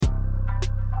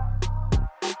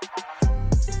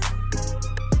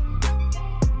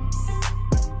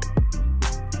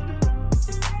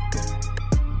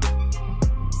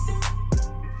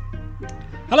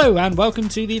Hello and welcome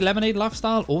to the Lemonade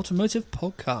Lifestyle Automotive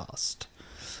Podcast.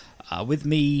 With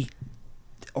me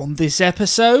on this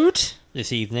episode...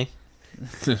 This evening.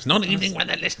 It's not evening when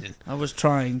they're listening. I was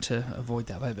trying to avoid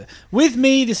that a bit. With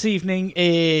me this evening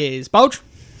is Bulge.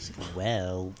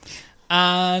 Well.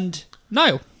 And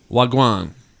Niall.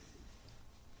 Wagwan.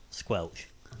 Squelch.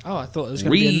 Oh, I thought there was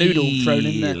going to be a noodle thrown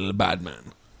in there. Real bad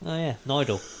man. Oh yeah,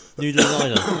 Nidal. Noodle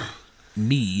Nidal.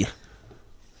 Me.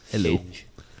 Hello. Ginge.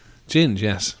 Ginge,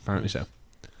 yes, apparently so.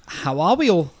 How are we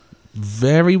all?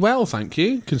 Very well, thank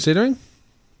you, considering.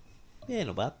 Yeah,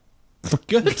 not bad.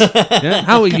 Good. Yeah.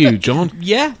 How are you, John?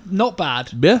 Yeah, not bad.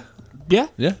 Yeah. Yeah.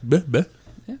 Yeah. Yeah.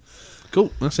 Yeah.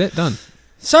 Cool. That's it. Done.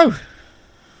 So,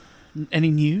 any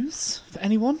news for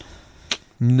anyone?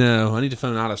 No, I need to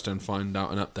phone Alistair and find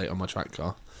out an update on my track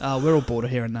car. We're all bored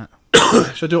of hearing that.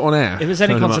 Should I do it on air? If it's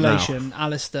any Phone him up now. consolation,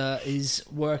 Alistair is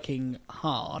working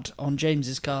hard on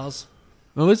James's cars.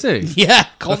 Oh, is he? Yeah,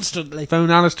 constantly.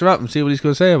 Phone Alistair up and see what he's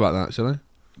going to say about that, shall I?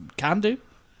 Can do.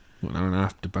 What, an hour and a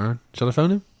half to burn? Shall I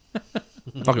phone him? Fuck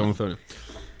it, I'm going to phone him.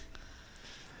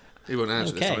 He won't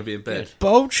answer this Okay, time, he'll be in bed. good.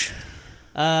 Bulge?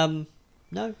 No,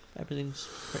 everything's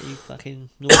pretty fucking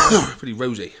normal. Pretty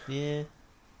rosy. Yeah.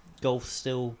 Golf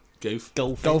still Goof.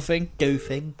 golfing. Golfing?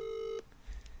 Goofing.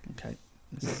 Okay.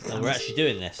 Oh, we're actually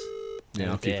doing this. Yeah,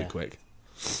 Oh, I'll keep dear. it quick.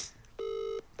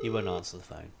 You won't answer the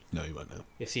phone. No, he won't know.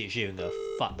 You'll see it's you and go,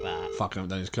 fuck that. Fuck, I haven't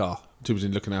done his car. Too busy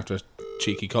looking after a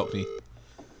cheeky cockney.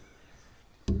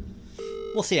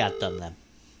 What's he had done then?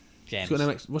 James. He's got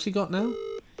an MX. What's he got now?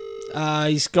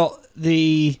 He's got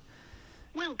the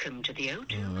Welcome to the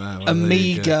O2. Oh, wow, well,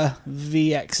 Amiga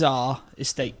VXR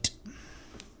estate. there you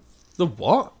go. The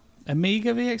what?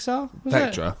 Amiga VXR? Was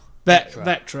Vectra. it? Vectra.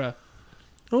 Vectra.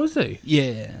 Oh, is he?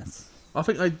 Yes. I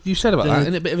think you said about The- that.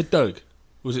 Isn't it a bit of a Doug?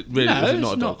 Was it really? No, was it it's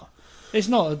not a not. dog? It's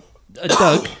not a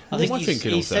Doug. I What think am I he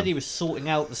thinking of said then? he was sorting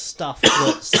out the stuff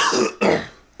that's...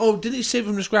 Oh, didn't he say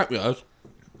from the scrapyard?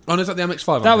 Oh, no, is that the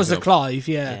MX-5? That was the Clive,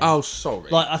 yeah. Oh,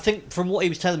 sorry. Like, I think from what he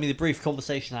was telling me, the brief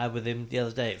conversation I had with him the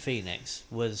other day at Phoenix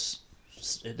was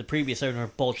the previous owner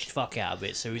had bodged the fuck out of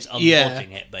it, so he's Yeah.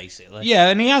 unbodging it, basically. Yeah,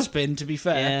 and he has been, to be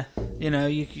fair. Yeah. You know,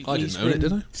 I didn't own it,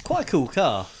 did I? It's quite a cool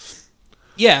car.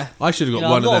 Yeah. I should have You got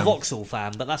know, one I'm not of a them. Vauxhall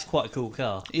fan, but that's quite a cool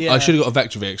car. Yeah. I should have got a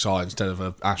Vectra VXR instead of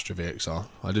an Astra VXR.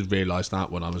 I did realise that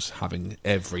when I was having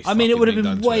every. I mean, it would have fucking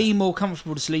been thing done to way it. more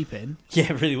comfortable to sleep in. Yeah,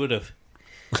 it really would have.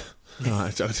 No,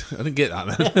 I didn't get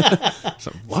that then. It's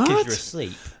like, Because what? you're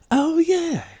asleep. Oh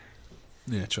yeah.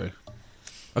 Yeah, true.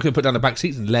 I could put down the back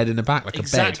seats and lead in the back like a bed.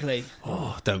 Exactly.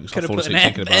 Oh, don't. 'cause Could I'll have fall put an asleep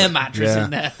thinking about air it. mattress Yeah. in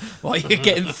there while you're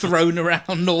getting thrown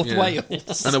around North Yeah.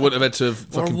 Wales. And I wouldn't have had to have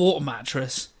Or a fucking. water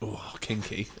mattress. Oh,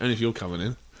 kinky. Only if you're coming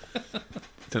in.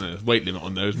 Don't know. Weight limit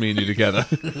on those. Me and you together.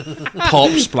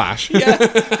 Pop splash. Yeah,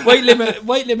 weight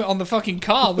limit on the fucking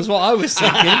car was what I was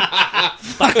thinking.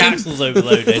 Back axle's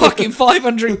overloaded. Fucking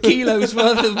 500 kilos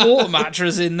worth of water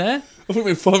mattress in there. I think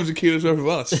we had 500 kilos worth of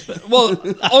us. Well,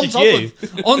 you.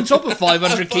 on top of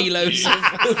 500 kilos.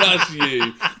 That's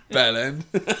you, Bellend.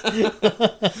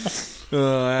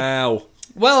 Oh, ow.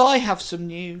 Well, I have some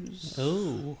news.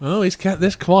 Oh. Oh, he's kept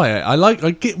this quiet.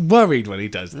 I get worried when he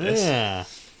does this. Yeah.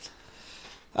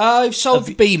 I've sold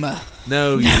the Beamer.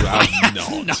 No, you have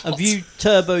not. Have you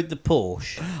turboed the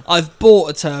Porsche? I've bought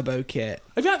a turbo kit.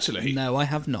 Have you actually? No, I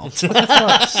have not.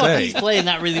 Fuck's He's sake. playing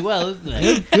that really well, isn't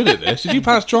he? Good at this. Did you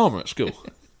pass drama at school?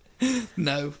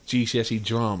 No. GCSE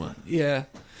drama. Yeah.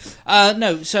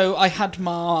 No, so I had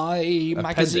my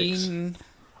magazine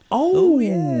Oh,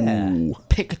 yeah.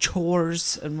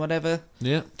 pictures and whatever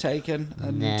Yeah. taken.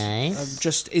 And Nice. I'm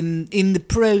just in the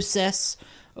process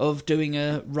of doing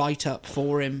a write-up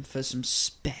for him for some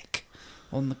spec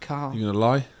on the car. You gonna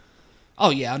lie? Oh,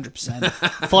 yeah, 100%.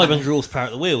 500 horsepower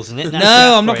at the wheels, isn't it?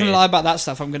 No, I'm not going to lie about that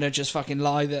stuff. I'm going to just fucking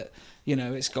lie that, you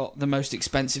know, it's got the most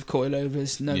expensive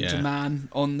coilovers known to Yeah. man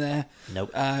on there. Nope.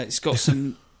 It's got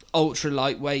some ultra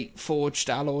lightweight forged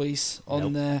alloys on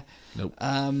Nope. there. Nope.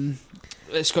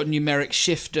 It's got numeric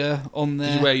shifter on Did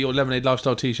you there. wear your Lemonade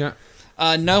Lifestyle t-shirt?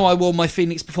 No, I wore my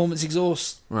Phoenix Performance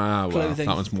exhaust. Ah, well, Clothing.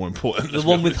 that one's more important. The let's be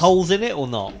one with honest. holes in it or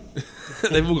not?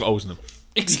 They've all got holes in them.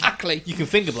 Exactly. You can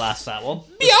finger blast that one.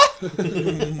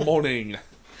 Morning.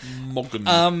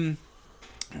 Moggin.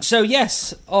 So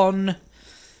yes, on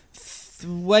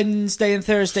Wednesday and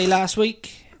Thursday last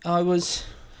week, I was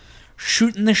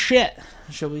shooting the shit,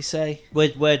 shall we say?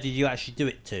 Where did you actually do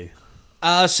it to?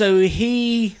 So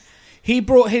he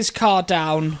brought his car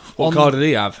down. What car did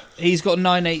he have? He's got a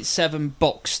 987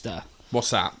 Boxster. What's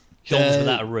that? John's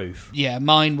without a roof. Yeah,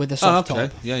 mine with a Oh, soft okay.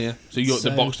 top. Yeah, yeah. So you're So-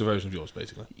 the Boxster version of yours,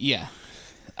 basically. Yeah.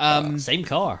 Same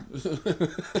car.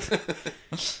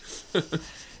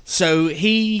 So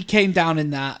he came down in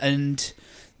that, and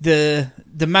the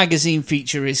magazine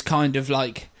feature is kind of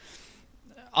like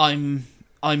I'm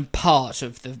part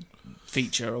of the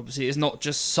feature. Obviously, it's not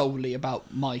just solely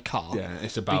about my car. Yeah,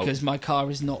 it's about because my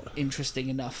car is not interesting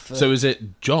enough. For, So is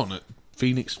it John at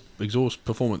Phoenix Exhaust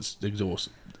Performance Exhaust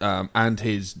and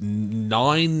his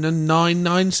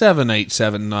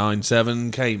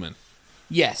 99978797 Cayman?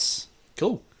 yes,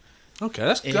 Cool. Okay,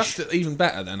 that's even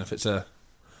better then if it's a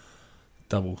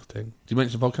double thing. Did you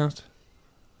mention the podcast?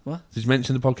 What? Did you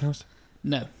mention the podcast?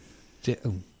 no.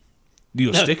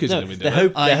 Your stickers no, are going to be they're,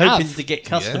 there. I they're hoping have. to get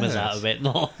customers Yes. out of it,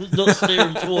 not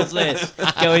steering towards this.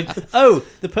 Going, oh,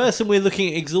 the person we're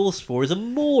looking at exhaust for is a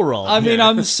moron. I mean,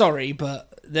 I'm sorry, but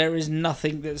there is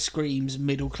nothing that screams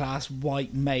middle class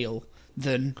white male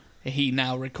than he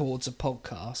now records a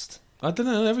podcast. I don't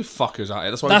know. Every fucker's at it.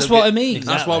 That's why. That's we don't what get- I mean.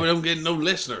 That's why we don't get no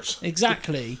listeners.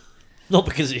 Exactly. Not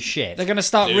because it's shit. They're going to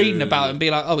start reading Dude. about it and be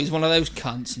like, oh, he's one of those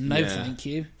cunts. No, Yeah. thank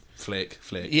you. Flick.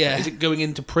 Yeah. Is it going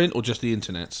into print or just the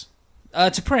internet?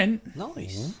 To print.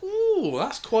 Nice. Ooh,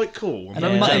 that's quite cool. I'm And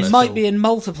very it, might, jealous. it might be in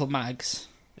multiple mags.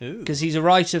 Ooh. Because he's a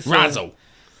writer for... Razzle.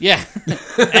 Yeah.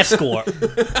 Escort.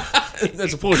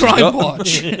 There's a portion Crime got.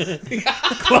 Watch.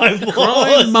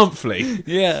 Crime Monthly.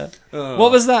 Yeah.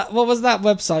 What was that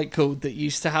website called that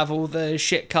used to have all the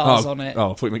shit cars on it?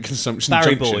 Oh, I thought you meant Consumption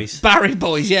Barry Junction. Boys. Barry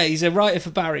Boys, yeah, he's a writer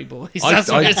for Barry Boys. That's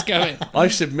where it's going. I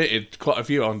submitted quite a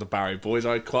few on the Barry Boys.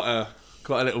 I had quite a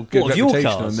little good What, of your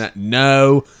reputation cars? on that.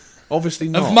 No, obviously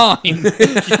not. Of mine.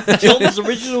 John's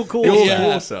original Your Corsa. Yeah.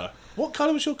 Corsa. What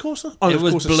colour was your Corsa? Oh, It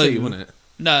was Corsa blue. C, wasn't it?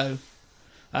 No.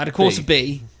 I had a Corsa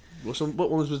B, What one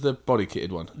was the body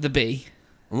kitted one? the B.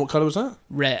 And what colour was that?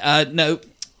 Red. No,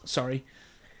 sorry.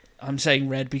 I'm saying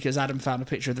red because Adam found a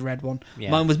picture of the red one.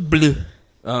 Yeah. Mine was blue.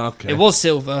 Oh, okay. It was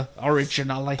silver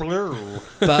originally, Blue.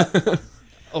 but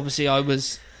obviously I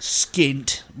was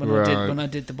skint when Right. I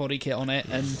did the body kit on it,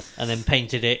 and And then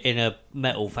painted it in a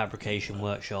metal fabrication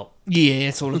workshop. yeah,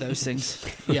 it's all of those things.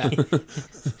 Yeah,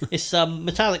 It's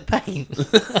metallic paint.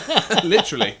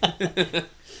 Literally.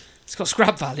 it's got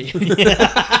scrap value.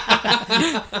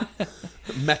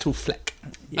 Metal fleck.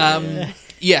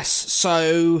 Yes.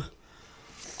 So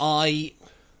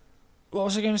what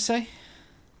was I going to say?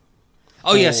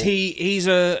 Oh yes, he's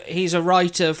a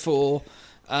writer for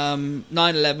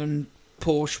 911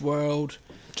 Porsche World.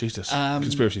 Jesus. Um,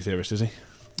 Conspiracy theorist, is he?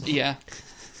 Yeah.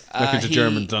 Reckons a he-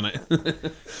 German done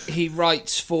it. He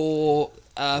writes for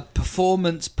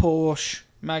Performance Porsche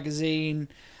magazine.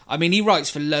 I mean, he writes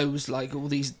for loads, like all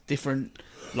these different,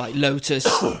 like Lotus.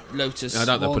 I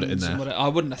doubt they put it in Swans and there. I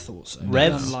wouldn't have thought so.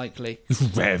 Revs? Unlikely.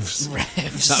 Revs.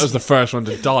 Revs. That was the first one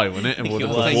to die, wasn't it? And one of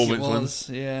the was. I think it performance ones. was.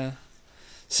 Yeah.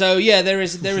 So yeah, there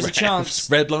is a chance.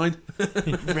 Red line.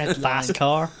 Red Fast line.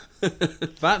 car.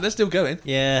 They're still going.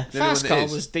 Yeah. The only Fast one car that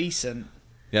is. was decent.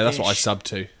 Yeah, that's what I Ish. subbed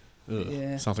to. Ugh.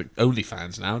 Yeah. Sounds like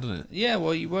OnlyFans now, doesn't it? Yeah,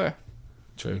 well, you were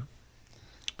True.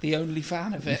 the only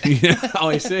fan of it. Yeah,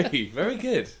 I see. Very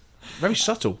good. Very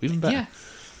subtle, even better. Yeah.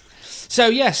 So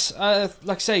yes, like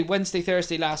I say, Wednesday,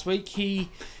 Thursday last week, he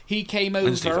came over.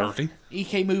 Wednesday, Thursday. He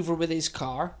came over with his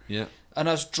car, Yeah. and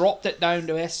us dropped it down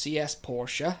to SCS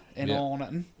Porsche in Yeah.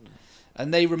 Oniton,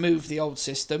 and they removed the old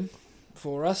system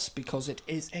for us because it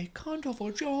is a kind of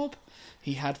a job.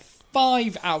 He had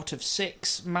 5 out of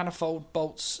 6 manifold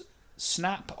bolts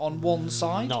snap on one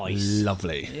side. Nice.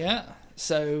 Lovely. Yeah.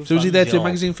 So So was he Fun there to do a job.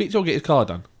 magazine feature or get his car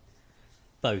done?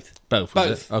 Both. Both. Was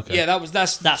both. It? Okay. Yeah, that's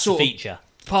That's the sort of feature.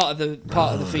 part of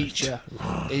the feature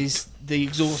is the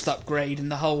exhaust upgrade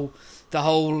and the whole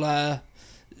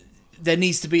there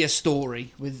needs to be a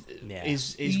story with Yeah.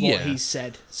 is what Yeah. he's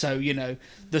said. So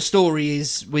the story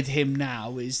is with him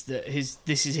now is that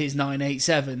this is his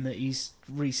 987 that he's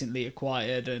recently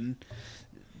acquired, and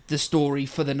the story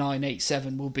for the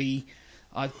 987 will be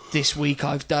this week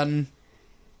I've done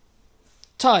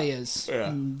tyres.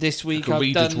 Yeah. This week Like a I've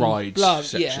Reader's done Rides blah,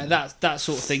 section. yeah, that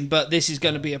sort of thing. But this is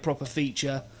going to be a proper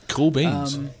feature. Cool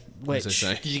beans. As as they Which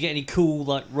say. Did you get any cool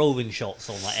like rolling shots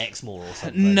on like Exmoor or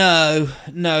something? no,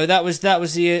 that was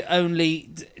the only.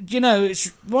 It's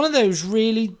one of those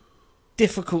really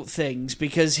difficult things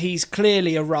because he's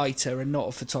clearly a writer and not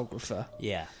a photographer.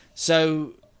 Yeah.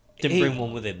 So Didn't he- bring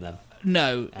one with him then.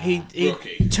 No, he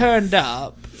Rookie. turned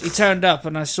up. He turned up,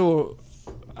 and I saw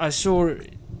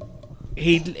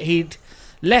he'd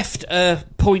left a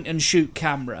point and shoot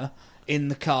camera in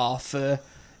the car for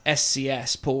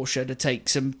SCS Porsche to take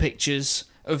some pictures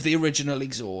of the original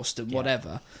exhaust and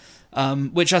whatever.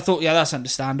 Which I thought, yeah, that's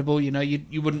understandable.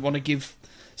 You wouldn't want to give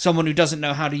someone who doesn't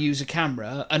know how to use a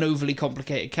camera an overly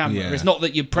complicated camera. Yeah. It's not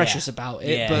that you're precious Yeah. about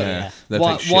it, Yeah, but yeah. They'll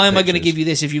why, take shit why am I going to pictures. give you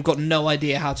this if you've got no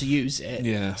idea how to use it?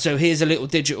 Yeah. So here's a little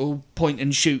digital point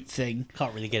and shoot thing,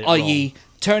 Can't really get it i.e.,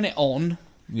 turn it on.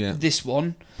 Yeah. This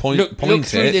one. Point look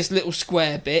through it. this little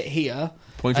square bit here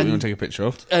Point it. You want to take a picture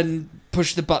of? and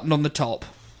push the button on the top.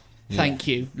 Yeah. Thank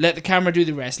you. Let the camera do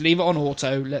the rest. Leave it on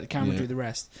auto. Let the camera Yeah. do the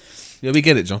rest. Yeah, we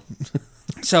get it, John.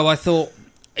 So I thought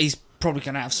he's probably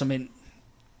going to have something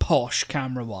posh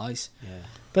camera wise. Yeah.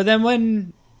 But then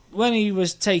when he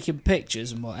was taking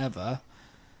pictures and whatever,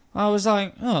 I was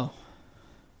like, oh,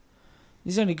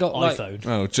 he's only got like, iPhone.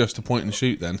 Oh, just a point and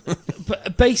shoot then.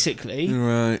 but basically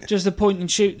Right. just a point and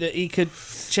shoot that he could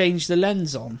change the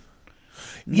lens on.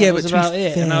 And Yeah, that but was to be about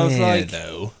it. And I was fair, like,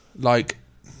 though, like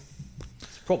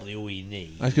It's probably all you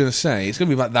need. I was going to say, it's going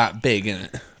to be about that big, isn't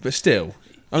it? But still,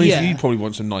 I mean, Yeah. you probably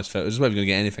want some nice photos. There's whether you're going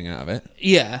to get anything out of it.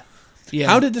 yeah.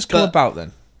 How did this come But- about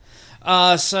then?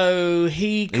 So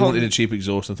he He wanted a cheap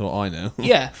exhaust and thought, I know.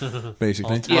 yeah,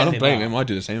 Basically, I'll I don't tap blame him out. him. I'd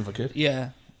do the same if I could. yeah.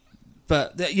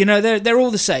 But they're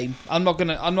all the same. I'm not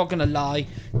gonna lie.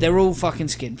 They're all fucking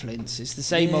skinflints. It's the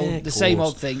same Yeah, old of same course.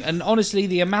 old thing. And honestly,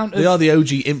 the amount of They are the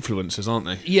OG influencers, aren't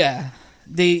they? yeah,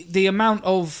 the amount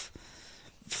of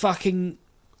fucking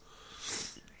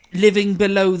living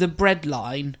below the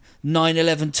breadline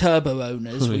 911 turbo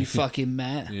owners we fucking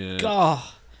met. Yeah. God,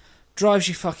 drives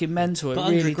you fucking mental. It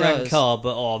But really £100,000 does. car,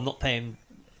 but I'm not paying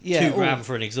Yeah, £2,000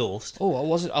 for an exhaust. Oh,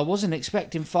 I wasn't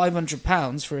expecting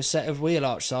 £500 for a set of wheel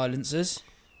arch silencers.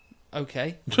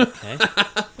 Okay. Okay.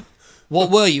 What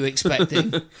were you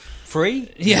expecting? Free?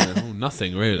 Yeah. Oh,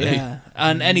 nothing really. Yeah.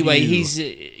 And anyway, You. he's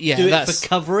yeah, Do it that's for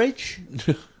coverage?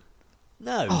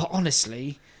 No. oh,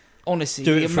 honestly, do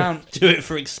the it amount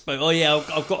for expo. Oh yeah,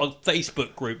 I've got a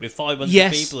Facebook group with 500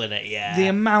 Yes. people in it. Yeah. the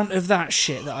amount of that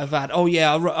shit that I've had. Oh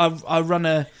yeah, I run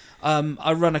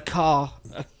a car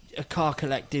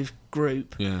collective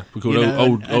group. Yeah, we call You it know,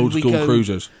 old and we school go-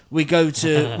 cruisers. We go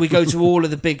to all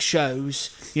of the big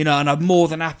shows, and I'd more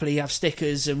than happily have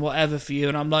stickers and whatever for you.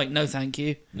 And I'm like, no, thank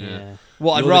you. Yeah.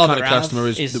 What You're I'd rather the kind of have customer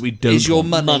is- that we don't is your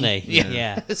want. money.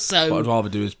 Yeah. So What I'd rather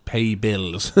do is pay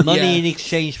bills. Money Yeah. in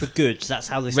exchange for goods. That's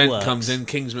how this Rent works. comes in,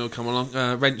 Kingsmill come along,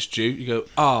 rent's due. You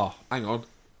go, hang on. I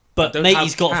But don't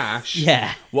matey's have got cash.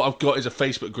 Yeah. What I've got is a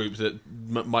Facebook group that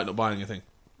might not buy anything.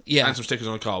 yeah, And some stickers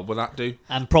on a car. Will that do?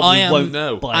 And probably I am- won't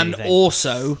No. buy and anything.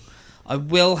 also I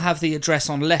will have the address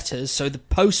on letters so the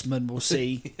postman will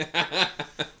see.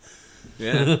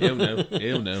 Yeah, he'll know.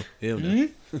 He'll know. He'll know.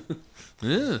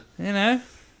 Yeah. Yeah,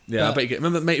 Yeah, I But- bet you get.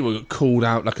 Remember, mate, we got called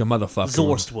out like a motherfucker.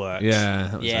 Zorst works. Yeah,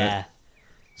 that was Yeah. it.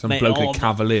 Some Mate, bloke in I'm-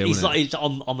 Cavalier. He's wasn't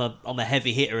like, it? I'm a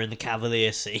heavy hitter in the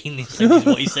Cavalier scene. Is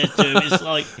what he said to him. It's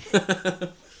like,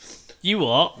 you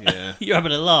what? Yeah. You're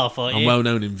having a laugh, aren't I'm you? well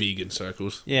known in vegan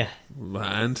circles. Yeah,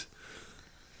 And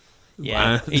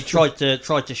yeah. He tried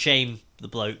to shame the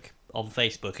bloke on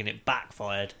Facebook, and it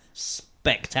backfired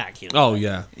spectacular. oh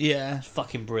yeah, yeah,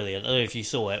 Fucking brilliant. I don't know if you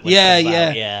saw it. when it yeah, came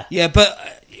yeah, out, yeah.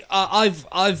 But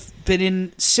I've been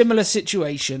in similar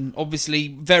situation, obviously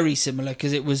very similar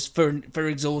because it was for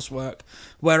exhaust work,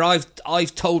 where I've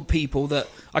told people that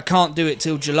I can't do it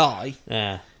till July,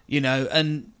 Yeah.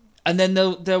 and then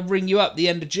they'll ring you up the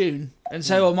end of June and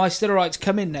say, "Oh, am I still alright to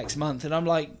come in next month?" And I'm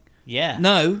like, Yeah.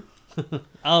 "No,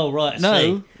 Oh right. I no,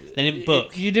 see. They didn't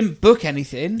book. You didn't book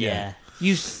anything. Yeah.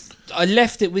 I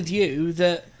left it with you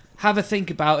that have a think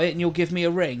about it and you'll give me a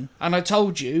ring. And I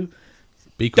told you,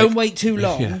 be quick. don't wait too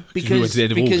long Yeah, 'cause we because went to the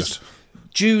end of August.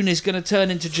 June is going to turn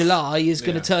into July, is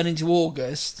going Yeah. to turn into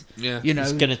August. Yeah.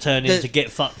 It's going to turn into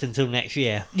get fucked until next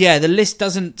year. Yeah, the list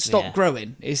doesn't stop Yeah.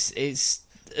 growing. It's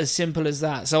as simple as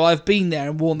that. So I've been there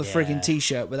and worn the Yeah. frigging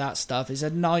t-shirt with that stuff. It's a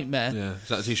nightmare. Yeah, is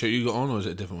that the t-shirt you got on, or is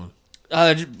it a different one?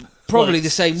 Probably Well, the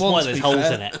same that's one. why to there's be holes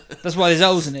fair. in it. That's why there's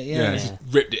holes in it. Yeah, Yeah. just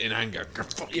ripped it in anger.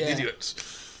 Fucking Yeah. idiots.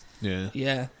 Yeah.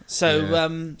 Yeah. So Yeah.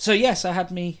 so yes, I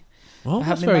had me Well, I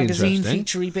had that's my very magazine interesting.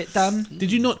 featurey bit done. Did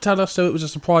you not tell us so it was a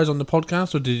surprise on the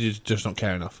podcast, or did you just not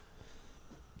care enough?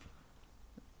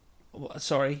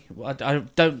 Sorry, I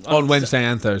don't. On Wednesday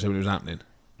and Thursday when it was happening.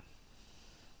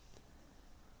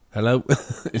 Hello,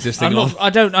 is this thing on? I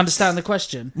don't understand the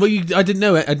question. Well, I didn't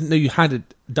know it. I didn't know you had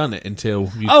done it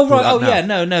until you. Oh brought right. it up Oh now.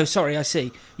 yeah. No. Sorry. I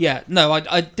see. Yeah. No.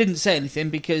 I didn't say anything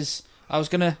because I was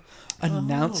gonna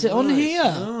announce it on Nice,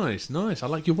 here. Nice. I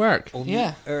like your work. On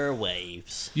Yeah. the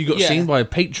airwaves. You got Yeah. seen by a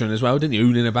patron as well, didn't you?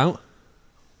 Ooning about.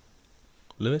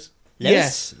 Lewis?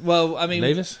 Yes. Well, I mean.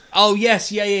 Davis? Oh yes.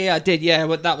 Yeah. I did. Yeah.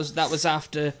 But that was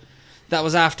after. That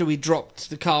was after we dropped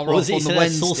the car Or was off it on the you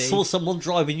said, Wednesday. saw someone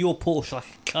driving your Porsche like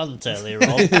a cunt earlier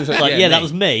on? was like, Like, yeah, yeah, that me.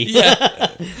 was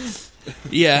me.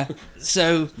 Yeah.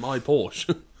 So My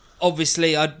Porsche.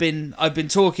 obviously I'd been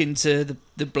talking to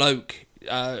the bloke.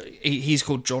 He's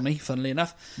called Johnny, funnily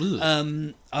enough.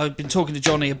 I'd been talking to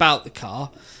Johnny about the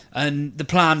car, and the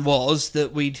plan was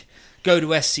that we'd go to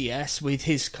SCS with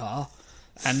his car,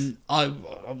 and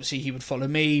obviously he would follow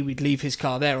me. We'd leave his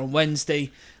car there on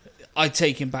Wednesday. I'd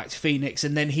take him back to Phoenix,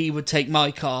 and then he would take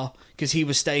my car because he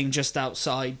was staying just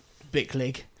outside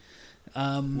Bicklig.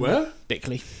 Where?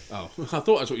 Bickley. Oh, I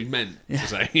thought that's what you meant to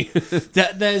say.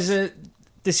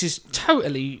 This is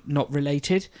totally not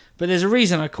related, but there's a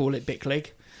reason I call it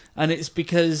Bicklig, and it's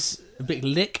because A big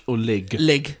lick or lig?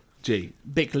 Lig, G.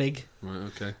 Bicklig.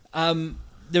 Right, okay.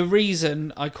 The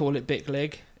reason I call it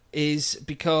Bicklig is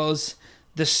because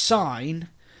the sign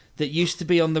that used to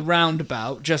be on the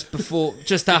roundabout just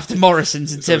after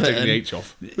Morrison's in Sorry, taking the Tiverton. H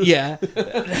off. Yeah,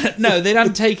 no, they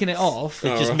hadn't taken it off. It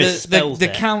just right. misspelled the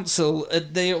it. council,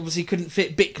 they obviously couldn't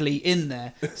fit Bickley in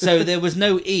there, so there was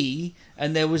no E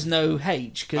and there was no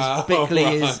H because Oh, Bickley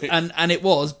right. is and it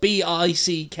was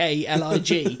Bicklig.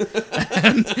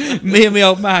 And me and my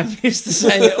old man used to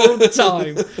say it all the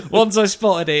time. Once I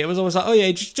spotted it, it was always like, "Oh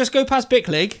yeah, just go past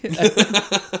Bicklig."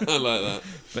 I like that.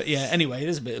 But yeah, anyway,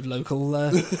 there's a bit of local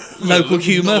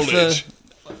humour for Knowledge.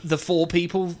 the 4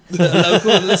 people that are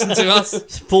local and listen to us.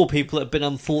 It's 4 people that have been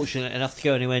unfortunate enough to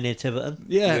go anywhere near Tiverton.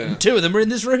 Yeah, Yeah. 2 of them are in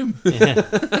this room Yeah.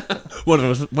 One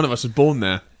of us was born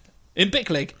there. in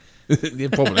Bicklig. Yeah,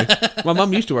 probably. My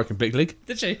mum used to work in Bicklig.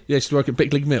 Did she? Yeah, she used to work at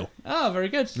Bicklig Mill. Oh, very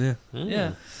good. Yeah.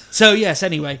 Yeah. So yes,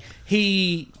 anyway,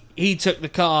 he took the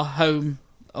car home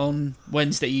on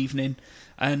Wednesday evening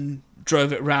and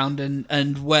drove it round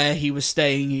and where he was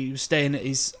staying at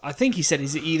his, I think he said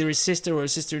is either his sister or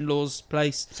his sister-in-law's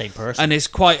place. Same person. And it's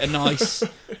quite a nice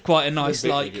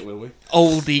like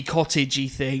oldie cottagey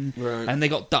thing. Right. And they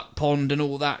got duck pond and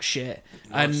all that shit.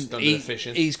 Nice, And done a bit of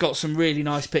fishing. he's got some really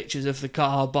nice pictures of the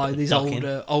car by these Ducking.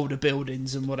 older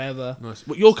buildings and whatever. Nice.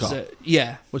 What, your car? So,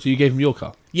 yeah. What, so you gave him your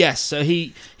car? Yes, so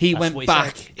he went what he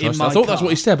back said. in my I thought car. that's what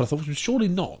he said, but I thought it was surely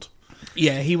not.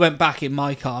 Yeah, he went back in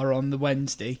my car on the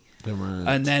Wednesday Right.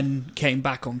 and then came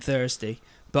back on Thursday.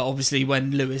 But obviously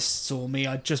when Lewis saw me,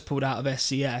 I'd just pulled out of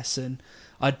SCS and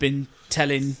I'd been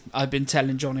telling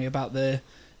Johnny about the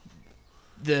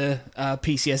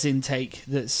PCS intake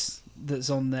that's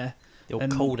on there. The old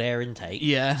and- cold air intake.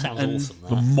 Yeah, Sounds and awesome,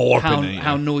 The that. Morpinator.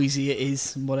 how noisy it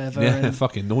is and whatever. Yeah, and,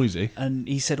 fucking noisy. and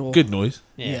he said, "Oh, Good noise.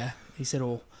 Yeah. He said,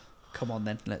 "Oh, come on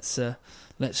then, let's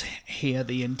hear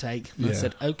the intake." And I Yeah.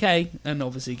 said, "Okay," and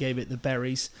obviously gave it the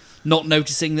berries, not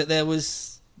noticing that there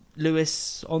was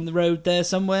Lewis on the road there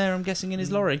somewhere. I'm guessing in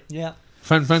his lorry. Yeah.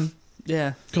 Fan.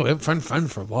 Yeah, God, we haven't fan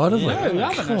for a while, have we? Yeah, we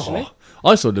haven't, actually.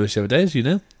 I saw Lewis the other day, as you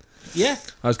know. yeah.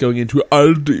 I was going into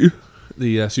Aldi,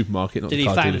 the supermarket, not Did the he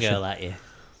car dealership. fangirl at you?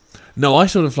 No, I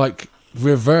sort of like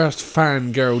reversed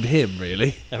fangirled him,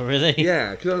 really. Oh, really?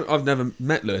 Yeah, because I've never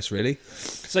met Lewis, really.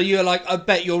 So you're like, I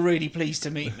bet you're really pleased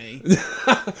to meet me.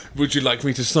 Would you like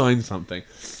me to sign something?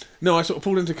 No, I sort of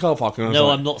pulled into a car park and I was No,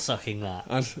 like... I'm not sucking that.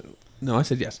 I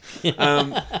said yes.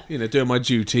 Doing my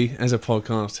duty as a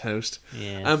podcast host.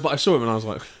 Yeah. But I saw him and I was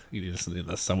like, you need to listen to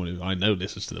that's someone who I know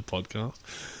listens to the podcast.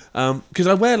 Because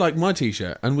I wear like my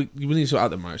t-shirt, and we need to sort out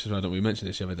the merch as well. We mentioned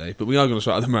this the other day, but we are going to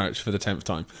sort out the merch for the 10th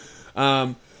time.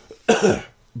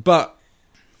 But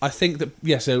I think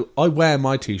that so I wear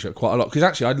my t-shirt quite a lot because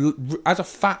actually, as a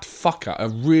fat fucker, I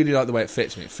really like the way it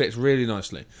fits me. It fits really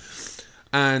nicely,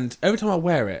 and every time I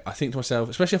wear it, I think to myself,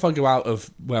 especially if I go out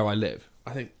of where I live,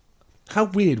 I think, how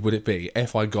weird would it be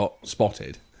if I got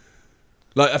spotted?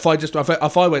 Like if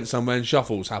I went somewhere and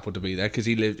Shuffles happened to be there because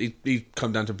he'd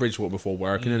come down to Bridgewater before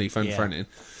work and then he phoned Yeah. a friend in.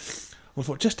 I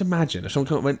thought, just imagine if someone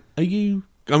came up and went, "Are you?"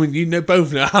 I mean,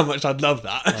 both know how much I'd love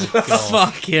that.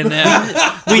 Fucking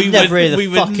hell. We'd never hear the we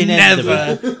would fucking end of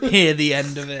never hear the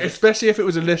end of it. Especially if it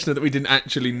was a listener that we didn't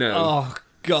actually know. Oh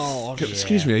God.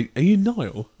 Excuse me, are you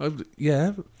Niall?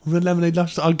 Yeah, from the Lemonade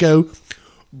Lush. I'd go.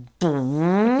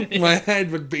 My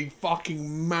head would be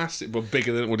fucking massive, but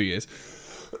bigger than what he is.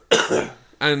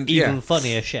 And Even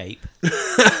funnier shape.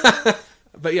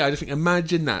 but yeah, I just think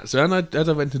imagine that. So as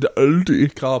I went to the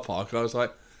Aldi car park, I was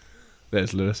like,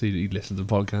 "There's Lewis. He listens to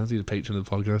the podcast. He's a patron of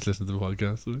the podcast. Listens to the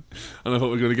podcast." And I thought we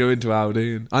were going to go into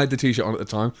Aldi, and I had the t-shirt on at the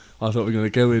time. I thought we were going to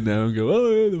go in there and go,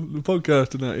 "Oh yeah, the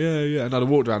podcast and that, yeah." And I'd have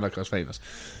walked around like I was famous.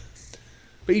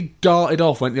 But he darted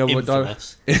off, went the other way.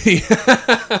 Infamous.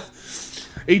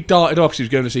 He darted off because he was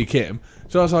going to see Kim.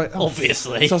 So I was like, oh,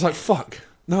 Obviously. So I was like, fuck.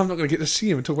 No, I'm not going to get to see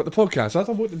him and talk about the podcast. So as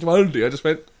I walked into Aldi, I just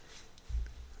went,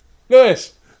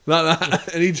 "Lewis," like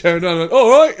that. And he turned around and went, "All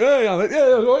right, yeah." I went, "Yeah,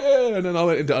 all right, yeah." And then I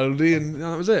went into Aldi and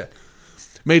that was it.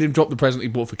 Made him drop the present he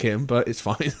bought for Kim, but it's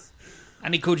fine.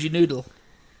 And he called you Noodle.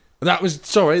 That was,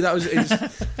 sorry, that was, it's,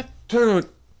 turn around,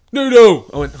 Noodle!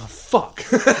 I went, oh, fuck.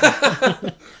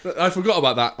 I forgot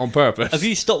about that on purpose. Have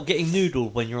you stopped getting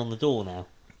noodled when you're on the door now?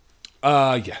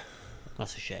 Yeah.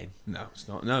 That's a shame. No, it's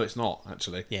not. No, it's not,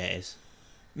 actually. Yeah, it is.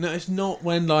 No, it's not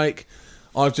when, like,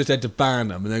 I've just had to ban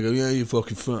them and they go, yeah, you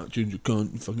fucking fat ginger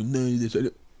cunt, you fucking know this.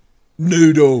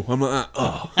 Noodle! I'm like that.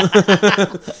 Oh.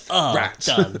 Oh, Rats.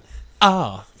 done.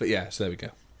 But yeah, so there we go.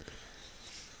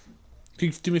 Can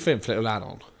you do me a favour, play a lad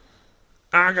on?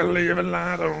 I can leave a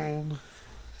lad on.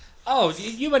 Oh,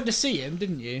 you went to see him,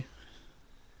 didn't you?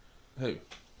 Who?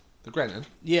 The Grennan?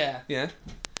 Yeah. Yeah.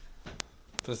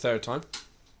 For the third time.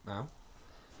 Now.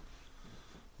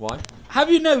 Why?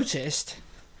 Have you noticed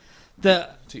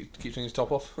that To keep taking his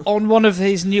top off? on one of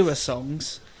his newer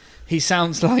songs, he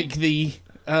sounds like the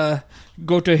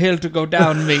 "Go to Hill to Go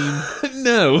Down" meme?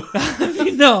 No. Have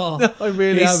you not? I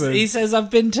really haven't. He says, "I've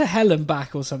been to hell and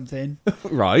back" or something.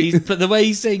 Right. But the way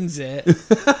he sings it,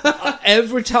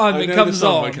 every time I it know comes the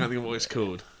song, on, I can't think of what it's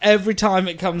called. every time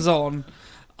it comes on,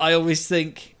 I always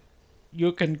think,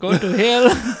 "You can go to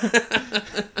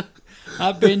hell."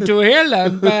 I've been to hell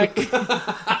and back. And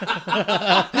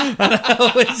I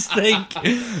always think,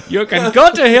 you can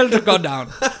go to hell to go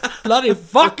down. Bloody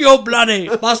fuck you, bloody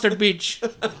bastard bitch.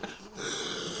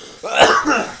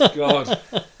 God.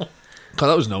 God,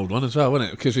 that was an old one as well,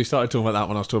 wasn't it? Because we started talking about that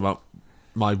when I was talking about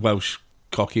my Welsh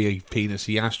cocky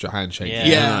penisy Astra handshake. Yeah.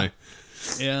 Yeah. You know?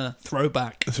 Yeah,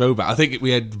 throwback. Throwback. I think we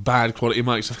had bad quality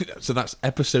mics. So that's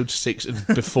episode 6 and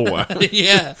before.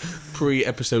 Yeah.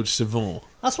 Pre-episode Savant.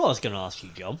 That's what I was going to ask you,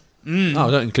 John. Oh,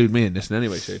 don't include me in this in any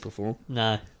way, shape or form.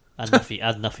 No, I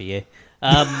had enough of you.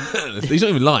 He's not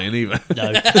even lying either.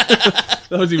 No. That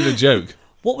wasn't even a joke.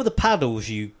 What were the paddles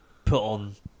you put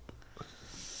on?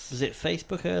 Was it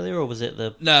Facebook earlier, or was it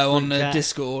the... No, on group the chat?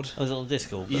 Discord. Oh, was it on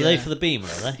Discord? Were Yeah. they for the Beamer,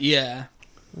 are they? Yeah.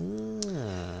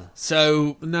 Ah.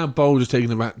 So, Now Boulder's taking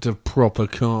them back to proper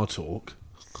car talk.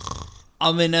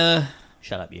 I'm in a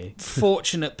Shut up, you.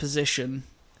 fortunate position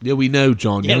Yeah, we know,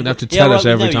 John. Yeah, You don't have to yeah, tell well, us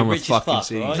we every know time you're we rich as fucking fuck,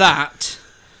 see you. right? that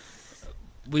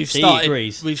we've See, he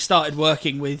agrees. started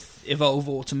working with Evolve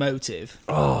Automotive.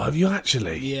 Oh, have you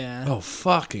actually? Yeah. Oh,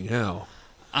 fucking hell.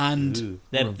 And Ooh,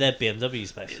 they're BMW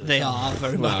specialists. they aren't are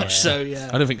very Well, much yeah. so, I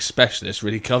yeah. don't think specialist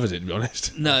really covers it, to be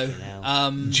honest. No.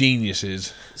 hell.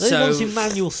 Geniuses. Those So ones who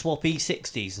manual swap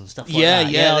E60s and stuff like yeah,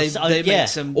 that. yeah, they yeah. make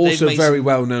some. they've Also made very some-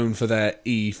 well known for their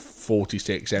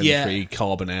E46 M3 Yeah.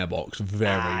 carbon airbox.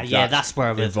 Very. yeah, that's where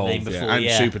I've heard the involved, name before, And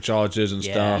yeah. superchargers and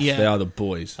Yeah. stuff. Yeah. They are the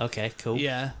boys. Okay, cool.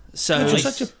 Yeah. So You're Nice.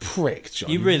 such a prick, John.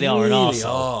 You really are an arsehole.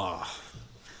 are.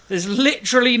 there's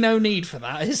literally no need for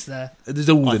that, is there? There's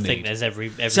all I the think need. there's every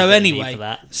So bit of need anyway, for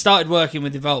that. started working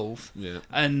with Evolve, Yeah.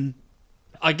 and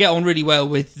I get on really well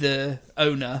with the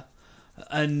owner,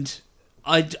 and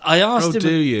I asked Oh, him.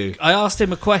 do you? I asked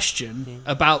him a question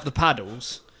about the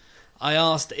paddles. I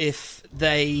asked if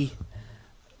they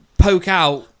poke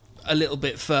out a little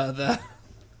bit further.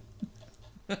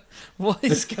 What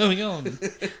is going on?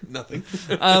 Nothing.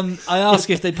 I asked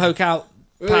if they poke out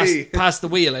Hey. past the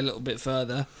wheel a little bit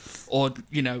further, or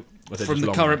you know, Or they're from just the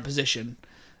longer. current position,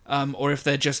 or if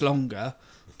they're just longer.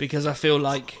 Because I feel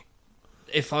like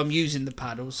if I'm using the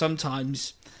paddle,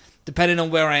 sometimes, depending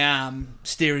on where I am,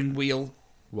 steering wheel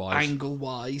Wise. angle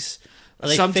wise, Are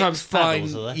they sometimes fixed find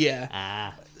paddles, are they? yeah.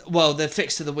 Ah. Well, they're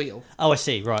fixed to the wheel, Oh, I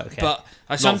see. Right. Okay. but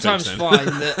I sometimes fixed, find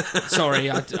that. Sorry,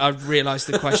 I realised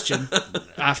the question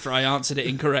after I answered it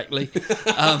incorrectly.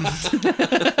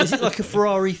 Is it like a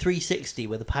Ferrari 360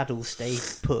 where the paddles stay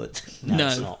put? No.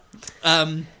 It's not.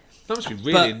 Um, That must be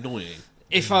really But- annoying.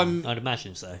 if I'm I'd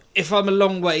imagine so. if I'm a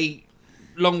long way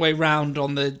round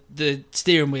on the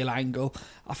steering wheel angle,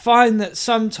 I find that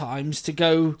sometimes to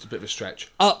go It's a bit of a stretch.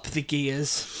 up the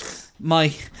gears,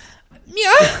 my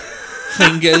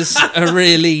fingers are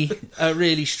really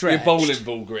stretched.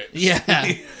 ball grips.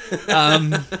 Yeah,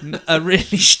 are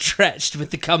really stretched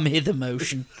with the come hither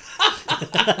motion.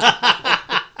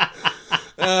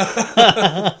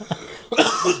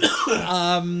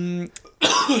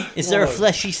 Is there a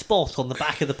fleshy spot on the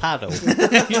back of the paddle?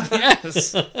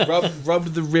 Yes, Rub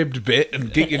the ribbed bit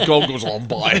and get your goggles on,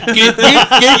 boy.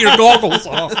 get your goggles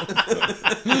on.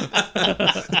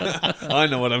 I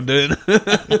know what I'm doing.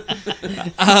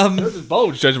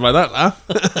 Bold, judging by that, huh?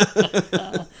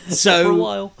 For a So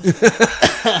while.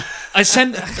 I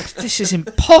sent. This is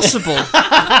impossible.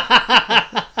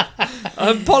 I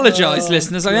apologise,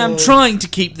 listeners. I am trying to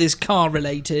keep this car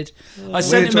related. I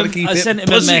sent trying him. to keep I it sent him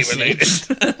a pussy message.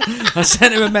 I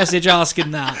sent him a message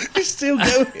asking that. It's still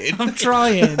going. I'm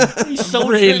trying. I'm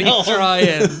really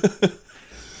trying.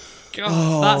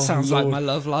 God, that sounds like my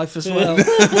love life as well.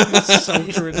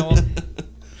 Soldiering on.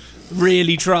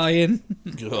 Really trying.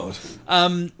 God.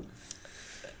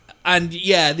 And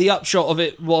yeah, the upshot of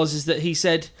it is that he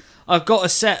said, I've got a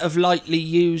set of lightly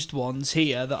used ones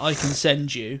here that I can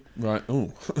send you. Right.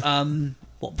 Oh.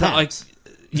 What, That I, pants?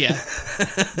 yeah,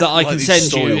 that I can these send you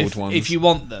soiled ones. if you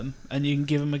want them, and you can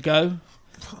give them a go.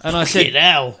 And I Fucking said,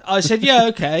 hell. yeah,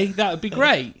 okay, that would be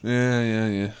great.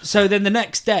 Yeah. So then the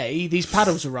next day, these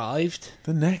paddles arrived.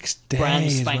 The next day. Brand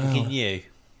as spanking well. new.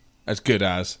 As good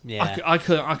as. Yeah. I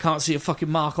can't see a fucking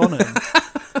mark on them.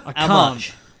 I How can't.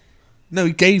 much? No,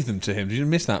 he gave them to him. Did you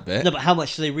miss that bit? No, but how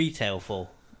much do they retail for?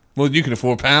 Well, you can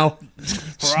afford, pal.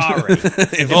 Ferrari.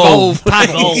 Evolve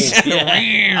paddles. Evolve,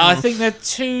 yeah. I think they're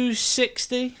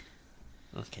 $260.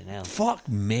 Fucking hell. Fuck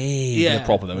me. Yeah. They're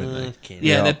proper though, aren't they? Fucking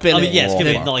Yeah, hell. they're billet. I mean, yeah, it's going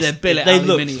to be They're- nice. they're billet they look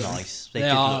aluminium. nice. They did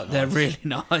are. look They're nice. really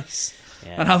nice.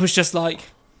 Yeah. And I was just like,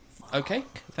 okay,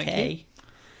 thank you. Okay.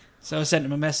 So I sent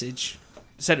him a message.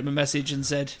 And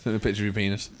said, Send a picture of your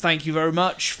penis. thank you very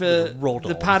much for With a rod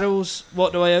the on. paddles.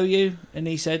 What do I owe you? And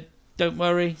he said, don't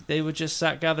worry. They were just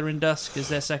sat gathering dust because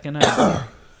they're second hand.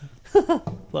 Fucking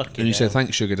And you hell. said,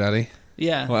 thanks, sugar daddy.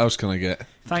 Yeah. What else can I get?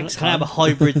 Thanks, Can I have a hon.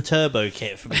 hybrid turbo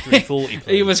kit from a 340,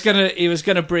 please? He was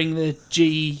gonna bring the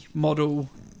G model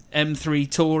M3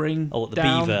 touring. Oh, what, the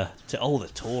down, Beaver. The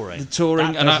touring. The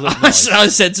touring, That and does look nice. I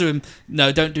said to him,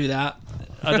 "No, don't do that.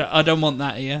 I don't want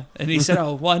that here." And he said,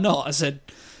 "Oh, why not?" I said,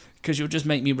 "Because you'll just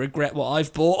make me regret what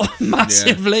I've bought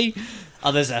massively."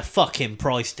 Oh, there's a fucking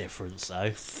price difference,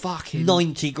 though. Fucking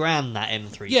 90 grand, that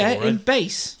M3 yeah, touring. in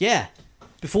base. Yeah.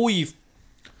 Before you've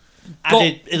Got-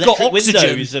 added got electric oxygen.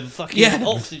 windows and fucking Yeah,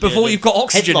 oxygen. before and you've got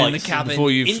oxygen in the headlights and cabin. Before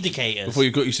you've indicators. Before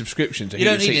you've got your subscription to You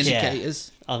don't heat need your seats.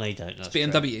 indicators. Oh, no, you don't. That's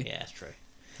BMW. True. Yeah, that's true.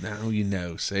 Now you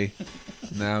know, see?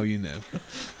 Now you know.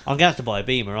 I'm going to have to buy a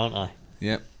Beamer, aren't I?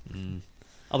 Yep.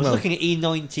 I was Well- looking at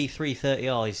E90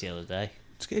 330i's the other day.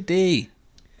 Let's get a D.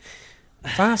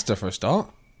 Faster for a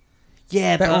start.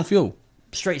 Yeah, Better on but fuel.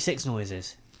 straight six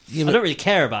noises. Yeah, I but don't really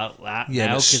care about that Yeah,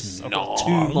 now but because I've got a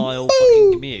snarl. 2 mile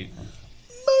fucking commute.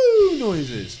 moo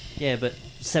noises. Yeah, but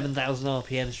 7,000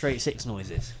 RPM straight six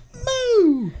noises.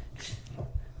 Moo.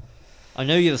 I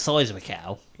know you're the size of a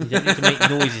cow. You don't need to make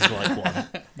noises like one.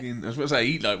 I was about to say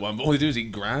eat like one, but all they do is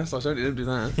eat grass. I certainly don't do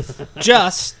that.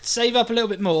 Just save up a little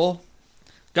bit more.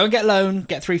 Go and get a loan.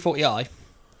 Get 340i.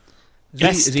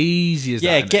 It's as easy as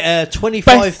Yeah, that. get a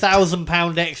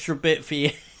 £25,000 extra bit for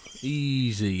you.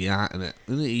 Easy, that, isn't it?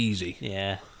 Isn't it easy?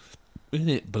 Yeah. Isn't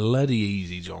it bloody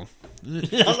easy, John?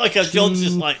 Not like a John's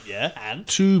just like, yeah, and?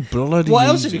 Too bloody What easy.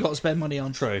 else have you got to spend money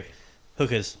on? True.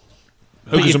 Hookers.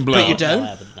 Hookers and blow. but you don't? No, I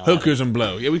haven't, no, I Hookers and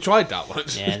blow. Yeah, we tried that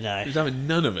once. Yeah, no. He's having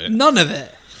none of it. None of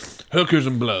it. Hookers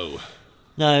and blow. haven't.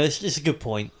 No, it's a good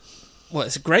point. Well,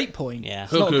 it's a great point. Yeah.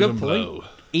 It's not a Hookers good and point. blow.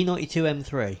 E92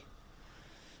 M3.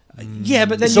 Yeah,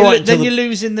 but then It's all right until you're the-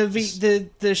 losing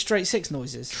the straight six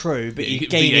noises. True, but Yeah, you you're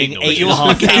get V8 gaining noises. You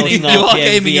are 8,500 gaining, you are RPM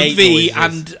gaining a V8 V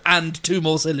noises. and two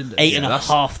more cylinders. Eight Yeah, and a that's-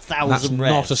 half That's thousand not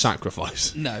revs. a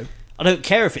sacrifice. No. I don't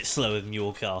care if it's slower than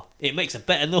your car. It makes a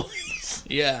better noise.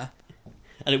 Yeah.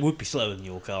 And it would be slower than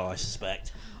your car, I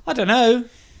suspect. I don't know.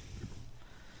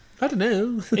 I don't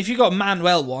know. If you got a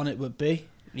Manuel one, it would be.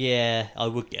 Yeah, I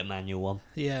would get a manual one.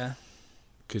 Yeah.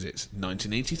 Because it's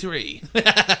 1983.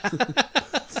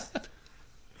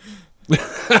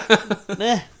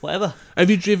 Whatever. Have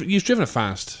you driven? You've driven a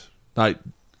fast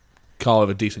car with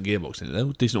a decent gearbox in it,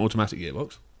 though. Decent automatic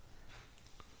gearbox.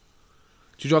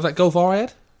 Did you drive that Golf R I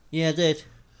had? Yeah, I did.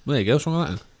 There you go. What's wrong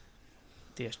with that?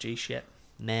 Then? DSG shit.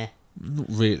 Nah. Not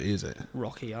really, is it?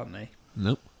 Rocky, aren't they?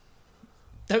 Nope.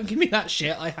 Don't give me that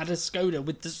shit. I had a Skoda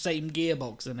with the same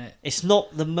gearbox in it. It's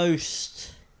not the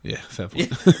most. Yeah, fair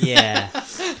point. Yeah.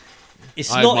 It's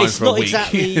I had not. mine It's for a not week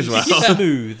exactly as well.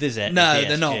 smooth, is it? No, the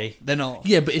they're not. DSG? They're not.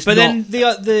 Yeah, but it's But not. then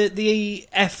the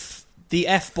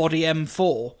F body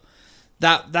M4,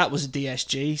 that was a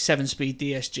DSG, 7-speed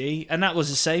DSG, and that was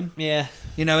the same. Yeah.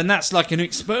 You know, and that's like an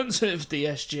expensive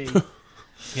DSG.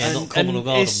 Yeah, And- not common or and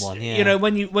garden it's- one. Yeah. You know,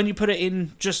 when you put it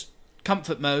in just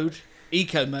comfort mode,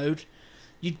 eco mode,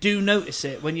 you do notice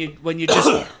it when you're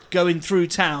just going through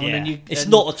town Yeah. and It's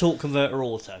and- not a torque converter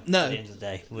auto. No. At the end of the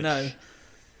day. Which no.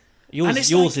 Yours, And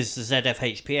it's yours is the ZF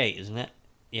HP8, isn't it?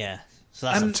 Yeah. So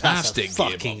that's And- a Fantastic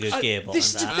fucking gearbox. good gearbox. This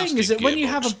is the that. thing is that Fantastic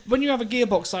when you have gearbox. a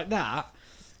gearbox like that,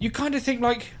 you kind of think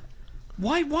like,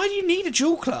 why do you need a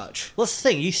dual clutch? What's the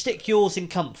thing? You stick yours in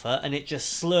comfort and it just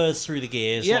slurs through the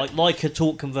gears Yeah. like a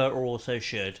torque converter auto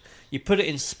should. You put it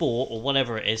in sport or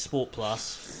whatever it is, sport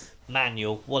plus,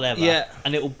 manual, whatever, Yeah.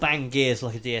 and it will bang gears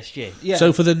like a DSG. Yeah.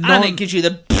 So for the and non- it gives you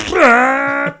the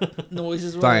noise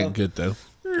as well. That ain't good, though.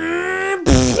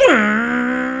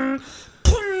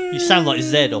 You sound like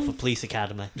Zed off of Police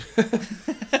Academy.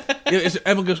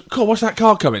 Everyone goes, "Cool, what's that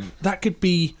car coming?" That could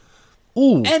be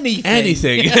Ooh,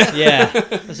 Anything. Yeah.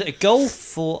 Is it a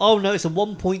Golf or... Oh, no, it's a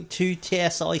 1.2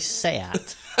 TSI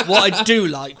Seat. What I do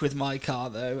like with my car,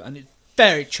 though, and it's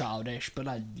very childish, but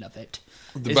I love it.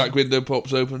 The back window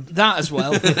pops open. That as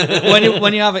well.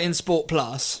 when you have it in Sport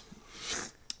Plus,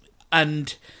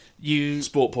 and you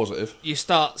Sport positive.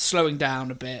 start slowing down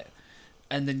a bit,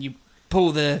 and then you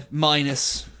pull the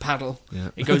minus paddle.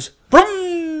 Yeah. It goes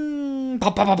brum,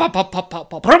 pop, pop, pop, pop, pop, pop,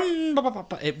 pop, brum, pop, pop,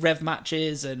 pop. It rev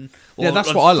matches and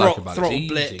That's what I like about it. throttle It's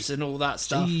blips easy. and all that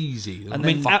stuff. Easy. And I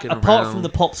mean, then apart from the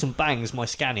pops and bangs, my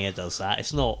Scania does that.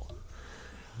 It's not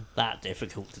that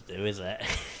difficult to do, is it?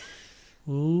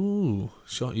 Ooh,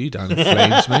 shot you down in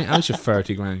flames, mate. How's your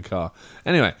 30 grand car?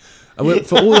 Anyway, for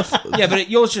all the... Yeah, but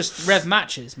yours just rev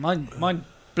matches. Mine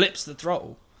blips the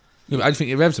throttle. Yeah, but how do you think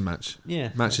your revs a match?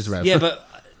 Yeah. Matches rev. Yeah, but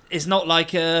it's not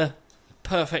like a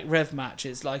perfect rev match.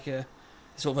 It's like a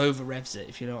sort of over revs it,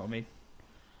 if you know what I mean.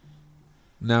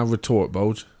 Now retort,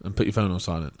 Bulge, and put your phone on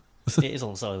silent. It is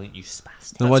on silent, you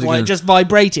spastic. Then why That's do you why go- it just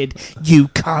vibrated. You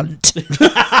cunt.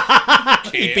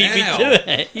 He beat me to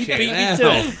it. He beat me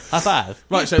to it. High five.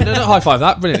 Right, so no, high five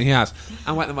that. Brilliant, he has.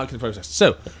 And whack the mic in the process.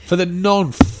 So, for the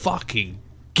non-fucking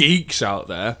geeks out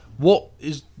there, what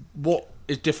is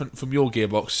different from your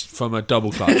gearbox from a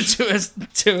double clutch to a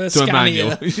to a Scania.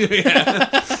 manual?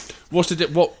 Yeah. What's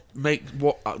the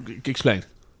explain? So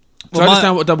Well, I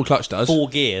understand what a double clutch does. 4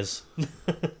 gears.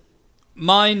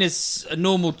 Mine is a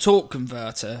normal torque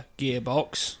converter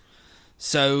gearbox.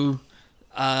 So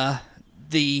on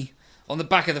the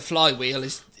back of the flywheel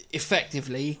is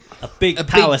effectively A big a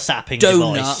power big sapping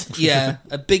donut. device. Yeah,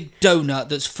 a big donut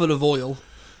that's full of oil.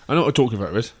 I know what a torque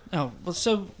converter is. Oh, well,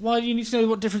 so why do you need to know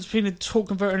what difference between a torque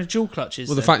converter and a dual clutch is?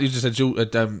 Well, the then? fact you just said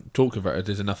torque converter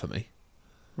is enough for me.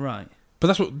 Right. But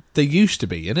that's what they used to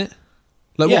be, innit?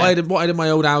 Like Yeah. what I had in my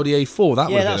old Audi A4, that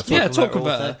would Yeah, have that's been a yeah, fucking... torque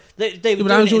converter converter. also. They Yeah, were but doing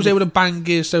how it was yours in able to bang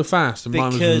gears so fast? And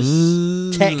mine because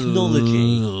was...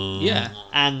 technology Yeah.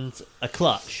 and a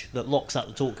clutch that locks up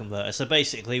the torque converter. So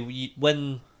basically,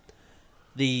 when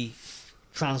the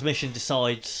transmission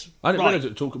decides... I didn't right, realise it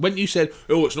was torque. When you said,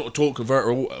 "Oh, it's not a torque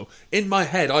converter auto," in my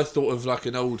head I thought of like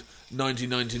an old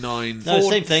 1999 No,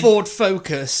 same thing. Ford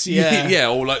Focus. Yeah. yeah,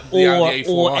 or like the Audi A4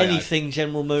 or I had. anything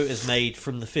General Motors made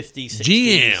from the 50s,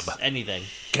 60s. GM. Anything.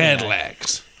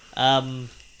 Cadillacs. Um,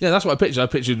 Yeah, that's what I pictured. I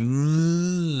pictured.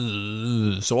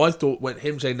 So I thought when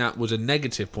him saying that was a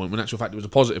negative point, when in actual fact it was a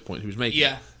positive point he was making.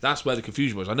 Yeah. That's where the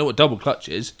confusion was. I know what double clutch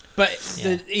is. But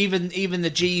even the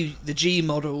G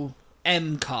model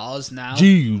M cars now,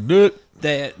 Unit.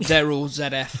 they're all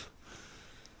ZF.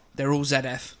 They're all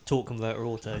ZF. torque converter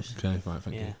autos. Okay, right,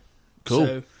 thank Yeah. you. Cool.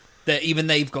 So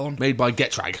they've gone. Made by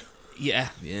Getrag. Yeah.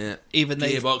 Yeah. Even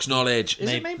they've. Gearbox knowledge. Is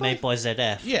it Made made by?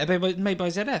 ZF. Yeah, made by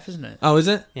ZF, isn't it? Oh, is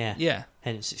it? Yeah. Yeah.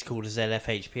 Hence it's called a ZF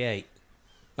HP8.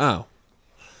 Oh.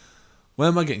 Where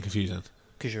am I getting confused then?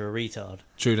 Because you're a retard.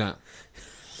 True that.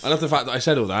 I love the fact that I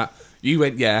said all that. You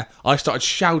went, yeah. I started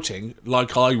shouting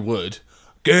like I would.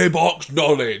 Gearbox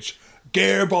knowledge.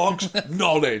 Gearbox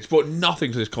knowledge. But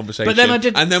nothing to this conversation. But then I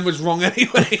did- And then was wrong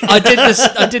anyway. I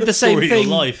did the same Story of your thing.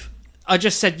 life. I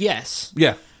just said yes.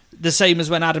 yeah. The same as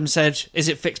when Adam said, "Is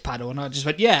it fixed paddle?" And I just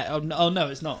went, "Yeah." Oh no,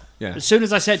 it's not. Yeah. As soon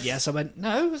as I said yes, I went,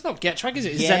 "No, it's not Getrag, is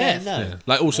it? It's Yeah, ZF." no. Yeah.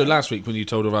 Like also last week when you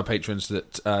told all of our patrons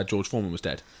that George Foreman was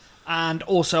dead. And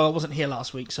also, I wasn't here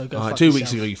last week, so go. All right, fuck 2 yourself.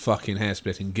 weeks ago, you fucking hair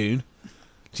splitting goon.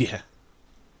 Yeah.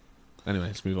 Anyway,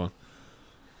 let's move on.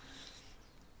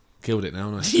 Killed it now,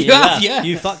 haven't I? You Yeah, have, yeah.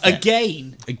 you fucked it.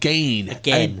 Again.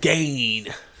 Again.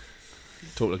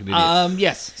 Talk like an idiot.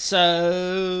 Yes.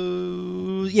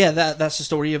 So yeah, that's the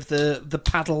story of the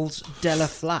paddles Della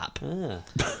Flap. Ah.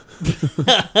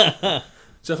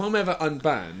 So if I'm ever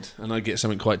unbanned and I get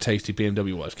something quite tasty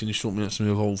BMW wise, can you sort me out some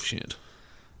Evolve shit?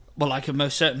 Well, I can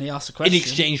most certainly ask the In question.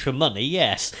 exchange for money,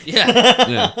 yes. Yeah,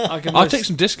 Yeah. I can. I'll most- take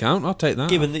some discount, I'll take that.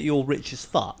 Given that you're rich as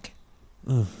fuck.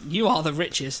 You are the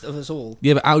richest of us all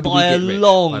Yeah, but how do we By a get rich?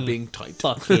 long By being tight.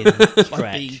 fucking by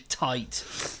being stretch. tight.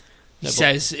 He No, but-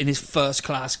 says in his first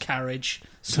class carriage,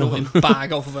 snorting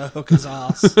bag off of a hooker's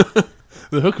ass.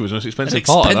 The hooker was the most An expensive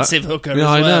part of that. expensive hooker. Yeah, as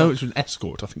I well. know. It's an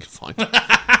escort, I think you're fine.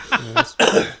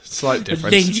 Slight The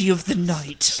difference. lady of the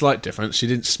night. Slight difference. She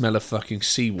didn't smell of fucking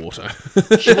seawater.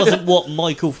 She wasn't what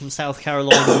Michael from South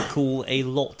Carolina would call a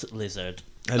lot lizard.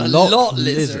 A lot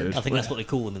lizard. I think that's what they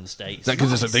call them in the States. Is that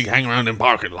because it's a big hang around in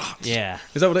parking lots? Yeah.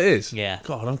 Is that what it is? Yeah.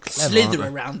 God, I'm clever. Slither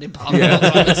aren't around in parking lots,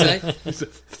 I would say.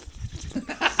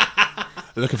 I?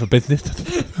 They're looking for business.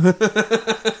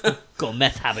 Got a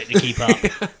meth habit to keep up.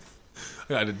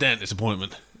 I had a dentist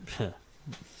appointment.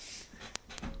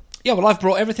 Yeah, well, I've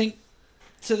brought everything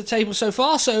to the table so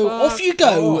far, so off you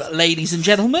go, ladies and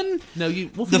gentlemen. No, you.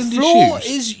 What The have you done to floor your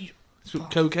shoes? is It's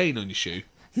got cocaine on your shoe.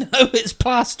 No, it's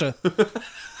plaster.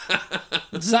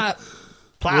 Is that...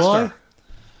 Plaster.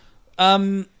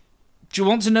 Do you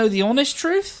want to know the honest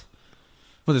truth?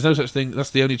 Well, there's no such thing.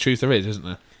 That's the only truth there is, isn't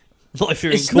there? Not if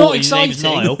you're It's in court not and your name's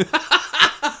exciting. Niall.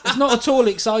 It's not at all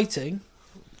exciting.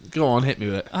 Go on, hit me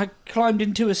with it. I climbed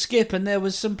into a skip and there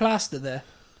was some plaster there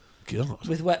God.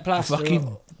 with wet plaster.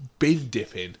 Fucking bin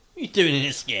dipping. What are you doing in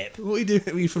a skip? What are you doing?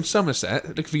 Are you from Somerset?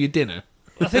 Looking for your dinner?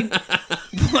 I think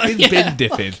Bin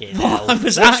dipping. Fucking what I hell. was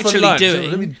What's for actually lunch?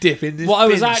 Let me doing. dip in this What I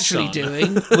was bin, actually son.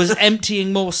 doing was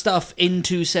emptying more stuff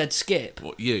into said skip.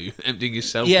 What, you? Emptying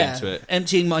yourself Yeah, into it?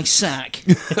 emptying my sack,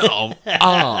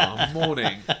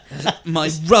 Morning. my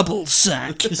rubble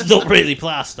sack. It's not really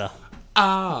plaster.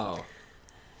 Oh.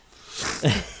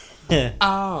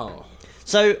 Oh.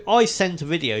 So I sent a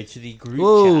video to the group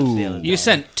Whoa. chat the other day. You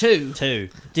sent two. Two.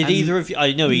 Did either of you...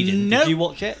 I know he didn't. Nope. Did you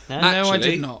watch it? No? I Actually,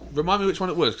 did not. Remind me which one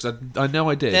it was, because I know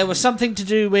I did. There was something to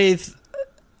do with,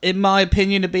 in my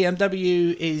opinion, a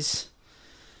BMW is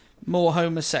more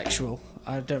homosexual.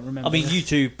 I don't remember. I mean, you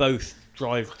two both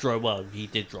drove... Well, he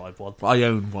did drive one. I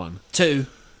own one. two.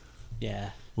 Yeah.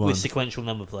 One. With sequential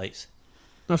number plates.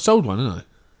 I've sold one, haven't I?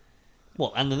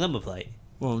 What? And the number plate?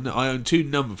 Well, no, I own two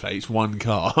number plates, one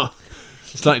car.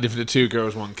 Slightly different to two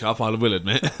girls, one cup, I will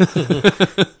admit.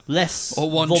 Less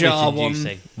Or one jar,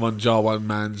 vomit-inducing. One jar, one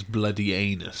man's bloody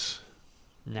anus.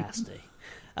 Nasty.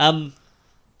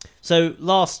 So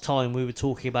last time we were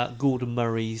talking about Gordon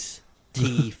Murray's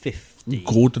T50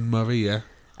 Gordon Murray, yeah.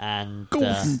 and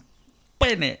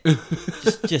Bennett.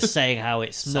 just saying how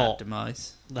it's Sad not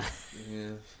demise.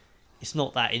 it's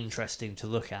not that interesting to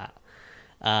look at.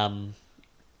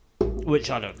 Which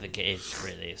I don't think it is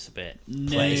really. It's a bit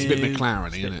plain. It's a bit No. McLaren,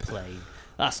 It's a isn't bit it? plain.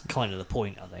 That's kind of the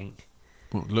point, I think.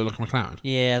 What, look like a McLaren?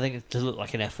 Yeah, I think to look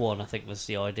like an F1, I think was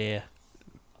the idea.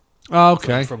 Oh,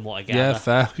 okay. From what I gather. Yeah,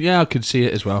 fair. Yeah, I could see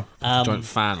it as well. Um, Giant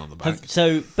fan on the back.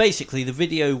 So basically, the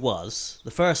video was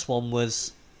the first one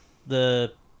was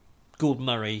the Gordon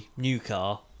Murray new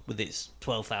car with its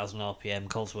 12,000 RPM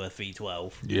Cosworth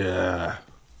V12 Yeah.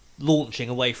 launching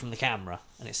away from the camera,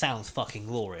 and it sounds fucking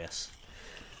glorious.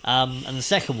 And the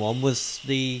second one was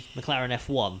the McLaren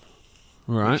F1,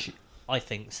 Right. which I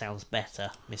think sounds better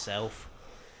myself,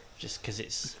 just because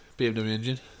it's BMW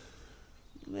engine.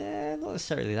 not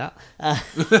necessarily that.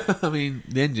 I mean,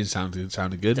 the engine sounded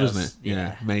good, Does, wasn't it?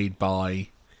 yeah. Made by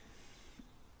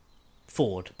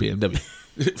Ford. BMW.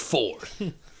 Ford.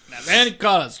 Now, any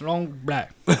colours, long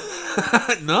black.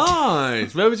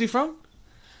 Nice. Where was he from?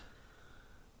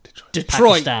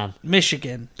 Detroit, Pakistan.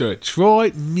 Michigan.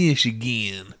 Detroit,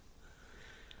 Michigan.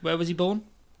 Where was he born?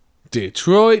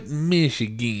 Detroit,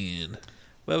 Michigan.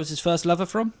 Where was his first lover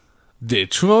from?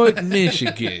 Detroit,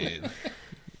 Michigan.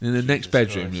 In the next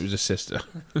bedroom, Christ. it was a sister.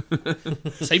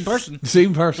 Same person.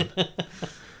 Same person.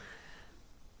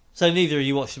 So neither of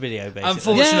you watched the video, basically.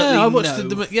 Unfortunately, Yeah, I watched no.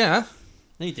 the yeah.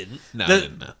 No, you didn't. No, I The-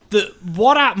 didn't know.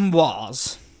 What happened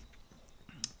was,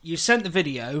 you sent the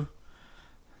video.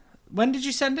 When did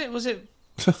you send it? Was it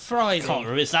Friday? Can't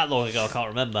remember. It's that long ago. I can't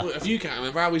remember. Well, if you can't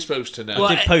remember, how are we supposed to know? Well,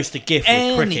 I did post a GIF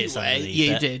with crickets Anyway, underneath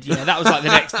you it. did. Yeah, that was like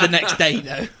the next day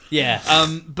though. Yeah.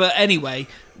 But anyway,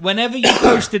 whenever you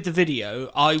posted the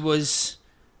video, I was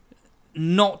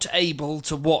not able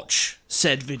to watch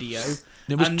said video.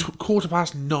 it was and-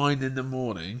 9:15 in the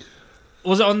morning.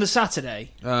 Was it on the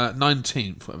Saturday?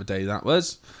 19th, whatever day that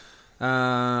was.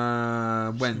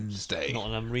 Wednesday. Not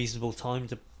an unreasonable time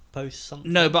to post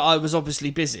something. No, but I was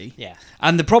obviously busy. Yeah.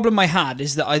 And the problem I had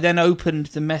is that I then opened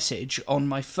the message on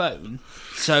my phone,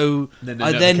 so Then the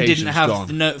I then didn't notification's have gone.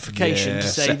 the notification Yeah. to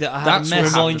say So that I had that's a what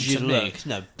message. Remind you to to me. look.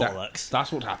 No, That- bollocks.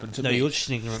 That's what happened to No, me. you're just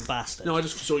an ignorant bastard. No, I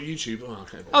just saw YouTube. Oh,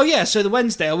 okay. Oh yeah, so the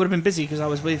Wednesday I would have been busy because I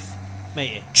was with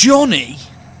Mate, Johnny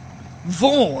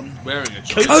Vaughan, Wearing a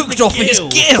Johnny. Coke- coked off his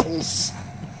gills. gills.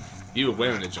 You were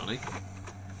wearing it, Johnny.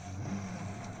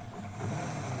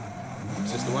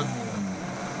 Is this the one?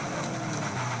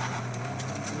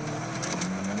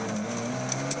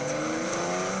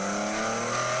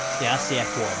 yeah, that's the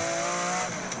F1.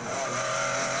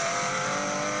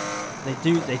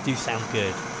 They do sound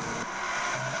good.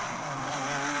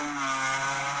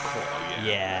 Oh,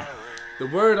 Yeah. The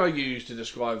word I use to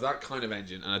describe that kind of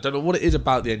engine, and I don't know what it is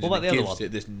about the engine What about that the other gives one?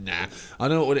 it this. Nah, I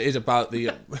don't know what it is about the.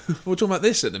 We're talking about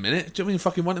this at the minute. Do you mean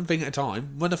fucking one thing at a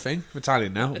time? One thing. I'm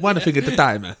Italian now. One thing at a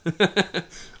time.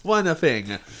 One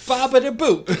thing. Baba the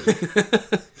boot.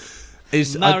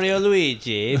 Is Mario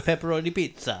Luigi, pepperoni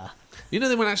pizza. you know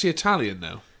they weren't actually Italian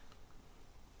though.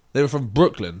 They were from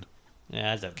Brooklyn.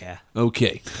 Yeah, I don't care.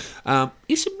 Okay,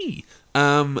 it's me.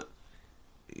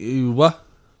 What?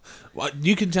 Well,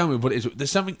 you can tell me what it is.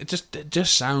 There's something. It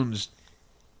just sounds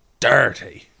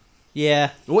dirty.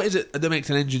 Yeah, What is it that makes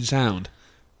an engine sound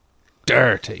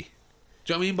dirty?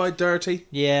 Do you know what I mean by dirty?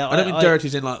 yeah. I don't mean dirty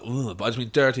as in like, ugh, but I just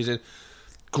mean dirty as in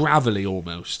gravelly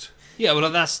almost. Yeah, well,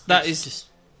 that is just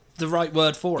the right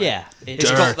word for it. yeah. It's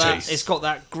Dirty. got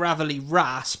that gravelly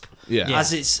rasp Yeah.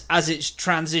 as it's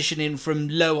transitioning from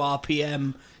low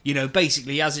RPM,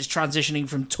 basically as it's transitioning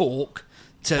from torque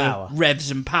to Power. revs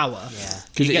and power. Yeah.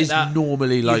 Because You it get is that-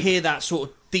 normally like... you hear that sort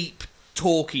of deep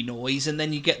torquey noise, and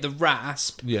then you get the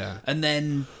rasp, Yeah. and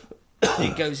then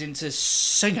it goes into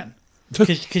singing.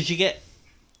 Because you get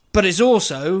But it's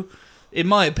also, in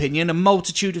my opinion, a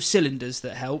multitude of cylinders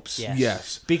that helps. Yeah.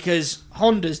 Yes. Because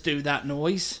Hondas do that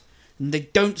noise, and they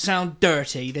don't sound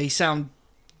dirty; they sound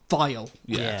vile.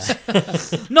 Yes.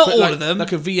 Not But all like, of them.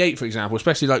 Like a V8, for example,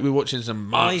 especially like we were watching some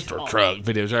monster I- truck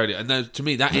videos earlier, and those, to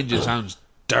me, that engine sounds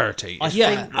dirty. I It's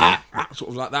Yeah. think sort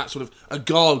of like that, sort of a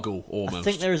gargle almost. I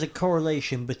think there is a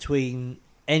correlation between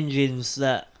engines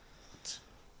that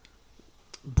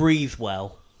breathe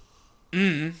well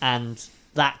and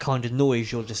that kind of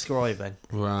noise you're describing.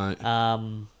 Right.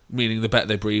 Um, Meaning the better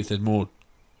they breathe, the more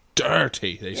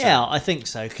dirty they sound. yeah, I think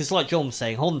so. Because like John was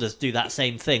saying, Hondas do that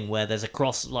same thing where there's a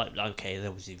cross. Like, okay,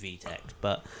 there was a VTEC,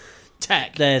 but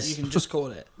Tech. there's- You can just call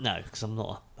it. no, because I'm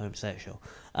not a homosexual.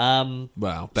 Well,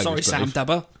 Sorry, beggars Sam belief.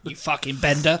 Dubber. You fucking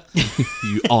bender.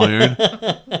 You iron.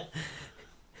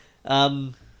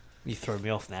 You throw me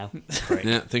off now. Prick.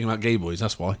 Yeah, thinking about gay boys,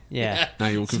 that's why. Yeah. Now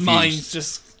you're confused. Mine's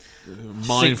just.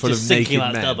 Mind full of Just thinking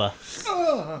naked about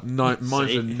men. Dubber. Mind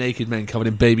full of naked men covered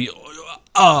in baby oil.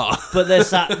 Ah! But there's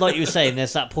that, like you were saying,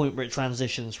 there's that point where it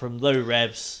transitions from low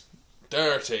revs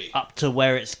Dirty. up to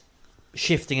where it's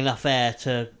shifting enough air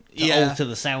to Yeah. alter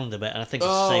the sound a bit, and I think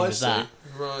it's the same with that.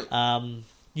 Right.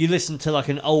 You listen to like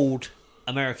an old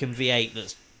American V8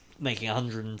 that's making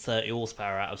 130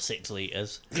 horsepower out of 6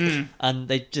 litres, and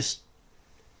they just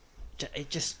it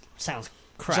just sounds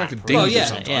crap. It's like a really, diesel Well, yeah.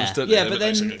 sometimes, Yeah. doesn't Yeah, it? but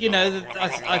then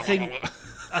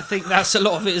I think that's a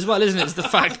lot of it as well, isn't it? It's the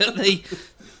fact that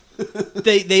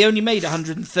they only made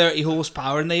 130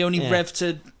 horsepower and they only Yeah. rev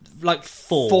to like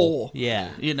Four. four. Yeah.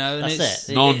 And That's it's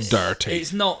it. non-dirty.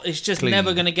 It's not. It's just Clean.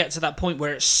 never going to get to that point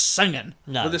where it's singing.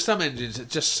 No. But there's some engines that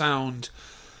just sound.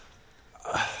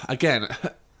 Again,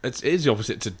 it is the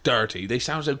opposite to dirty. They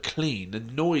sound so clean. The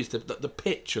noise, the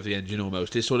pitch of the engine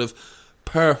almost is sort of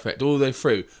perfect all the way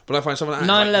through. But I find some of that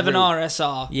 911 like,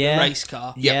 RSR, Yeah. the race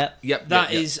car. Yep.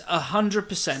 That is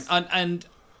 100%. And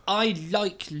I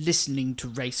like listening to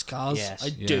race cars. Yes. I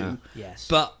Yeah. do. Yes.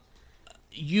 But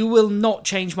you will not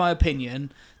change my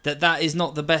opinion that is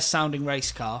not the best sounding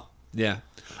race car. Yeah.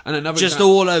 And another Just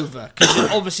example- all over. Because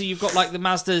obviously you've got like the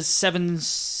Mazda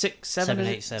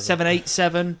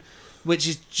 787, which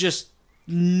is just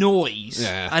noise.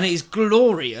 Yeah. And it is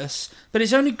glorious. But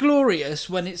it's only glorious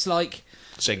when it's like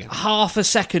singing. half a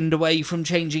second away from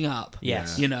changing up.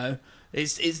 Yes. You know,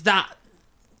 it's that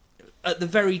at the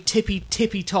very tippy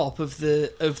top of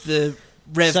the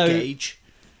rev So- gauge.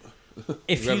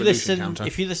 if you Revolution listen, counter.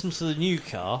 if you listen to the new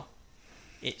car,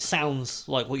 it sounds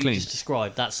like what Clean. you just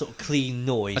described. That sort of clean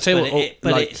noise. I tell you but what,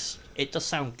 but like- it does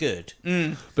sound good.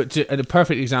 But and a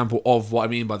perfect example of what I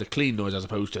mean by the clean noise as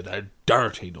opposed to the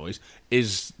dirty noise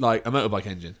is like a motorbike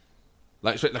engine.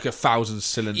 Like 1,000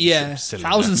 cylinder. Yeah, cylinder.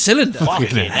 1,000 cylinder.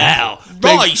 Fucking hell.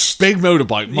 Right. Big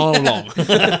motorbike, mile long.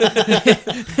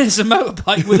 There's a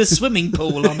motorbike with a swimming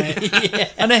pool on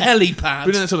it and a helipad.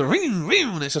 But then it's sort of ring, ring,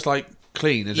 and it's just like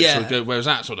clean. As it Yeah. sort of goes, whereas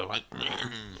that sort of like.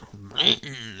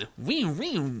 You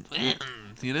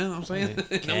know what I'm saying?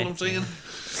 You know what I'm saying?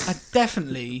 I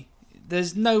definitely.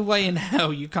 There's no way in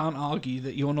hell you can't argue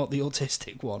that you're not the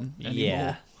autistic one anymore.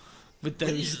 Yeah. With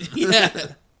those, yeah.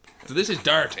 So this is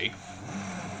dirty.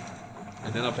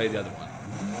 And then I'll play the other one.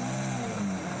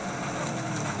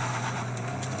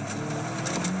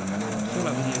 I feel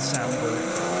like we need a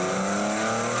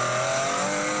soundboard.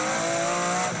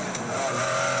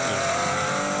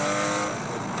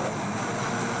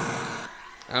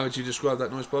 How would you describe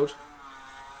that noise, Bod?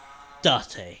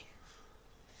 Dirty.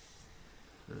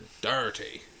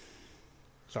 Dirty.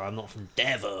 Sorry, I'm not from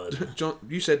Devon. John,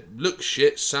 you said, look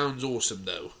shit, sounds awesome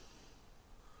though.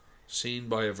 Seen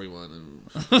by everyone.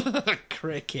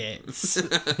 Crickets.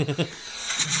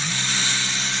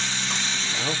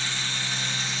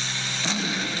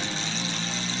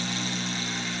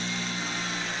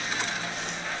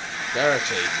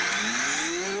 Dirty.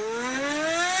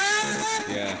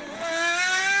 Yeah.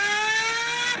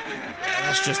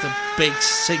 That's just a big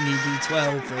singy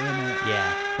V12, though, isn't it?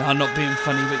 Yeah. No, I'm not being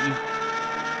funny, but you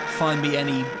find me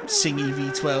any singy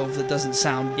V12 that doesn't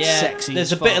sound Yeah. sexy.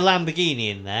 There's as a bit of fuck. Lamborghini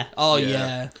in there. Oh Yeah.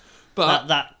 yeah, but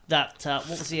That what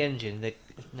was the engine? The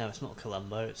No, it's not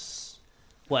Columbo. It's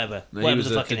whatever. No, he whatever was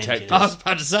the a fucking engine detective. I is. was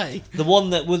about to say. The one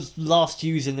that was last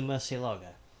used in the Murcielago.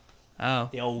 Oh,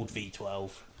 The old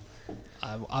V12.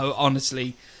 I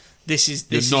honestly, this is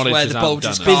Your knowledge where is the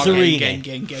Bulger's outdone car it.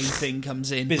 game thing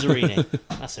comes in. Bizzarini.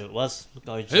 That's who it was. The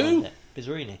guy who designed it.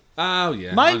 Bizzarini. Oh,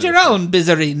 yeah. Mind I your know. own,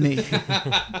 Bizzarini.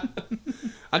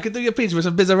 I could do your pizza with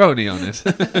some bizzaroni on it.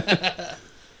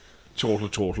 Chortle,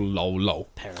 low.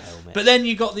 Pair of helmets. But then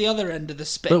you got the other end of the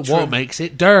spectrum. But what makes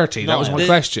it dirty? That was my The-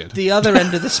 question. The other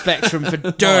end of the spectrum for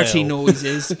dirty Nile.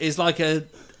 noises is like a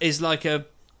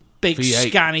big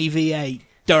V8. Scani V8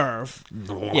 Derv.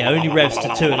 yeah, only revs to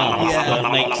 2.5, Yeah.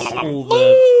 but makes all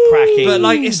the cracking, But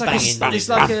like it's like banging it's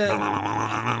like noises.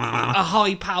 a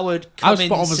high powered How Cummins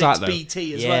spot on was 6 that, though?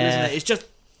 BT as well, Yeah. isn't it? It's just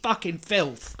fucking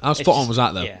filth. How It's spot on just- was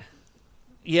that, though? Yeah.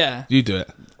 Yeah. You do it.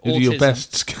 You do your Autism.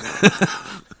 best.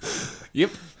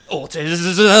 Yep.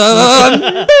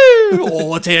 Autism.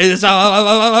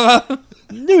 Autism.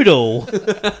 Noodle.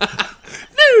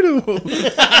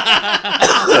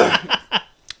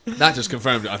 That just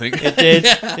confirmed it, I think. It did.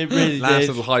 It really Last did.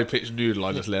 little high pitched noodle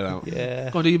I just let out.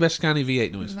 Yeah. Go on, do your best Scani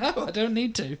V8 noise. No, I don't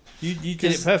need to. You did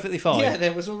it perfectly fine. Yeah,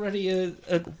 there was already a Is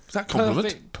that a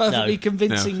compliment? perfectly No.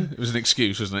 convincing No, it was an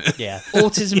excuse, wasn't it? Yeah.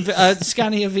 autism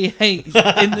Scania V8 in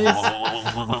this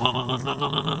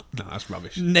No, that's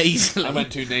rubbish. nasally. I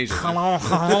went too nasal. Sound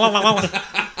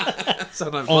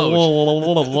like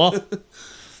Oh, Bulge.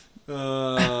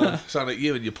 Sound like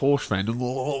you and your Porsche friend.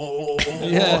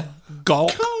 Yeah.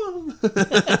 Gawk.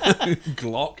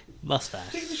 Glock.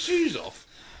 mustache. Take the shoes off.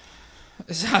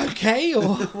 Is that okay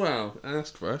or Well,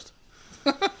 ask first.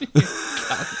 What are we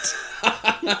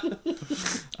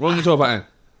going to talk about then?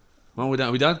 Well, we done?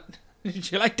 Are we done?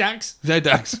 did you like Dax? No,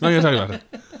 Dax. What are you going to talk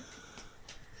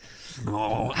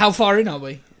about it? How far in are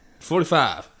we?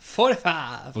 45.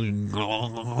 45.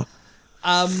 Because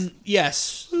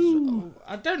Yes.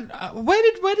 I don't.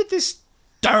 Where did this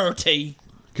dirty?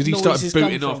 he started noises come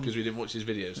booting off from? because we didn't watch his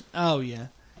videos. Oh yeah.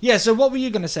 Yeah. So what were you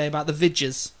going to say about the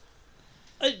vidges?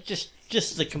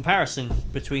 Just the comparison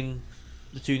between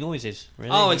the two noises.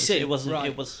 Really. Oh, I see. It wasn't. Right.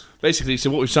 It was. Basically, so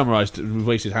what we've summarised, we've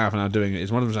wasted half an hour doing it, is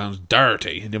one of them sounds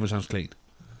dirty and the other one sounds clean.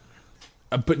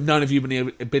 But none of you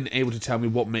have been able to tell me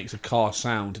what makes a car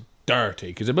sound dirty,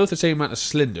 because they're both the same amount of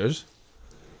cylinders.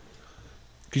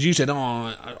 Because you said,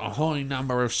 a high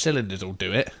number of cylinders will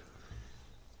do it.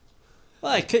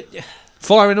 Well, it could.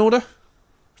 Firing order?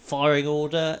 Firing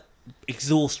order,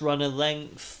 exhaust runner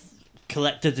length,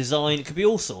 collector design. It could be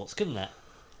all sorts, couldn't it?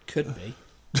 Could be.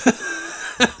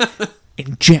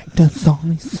 Injector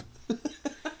size.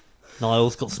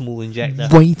 Niall's got small injector.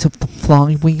 Weight of the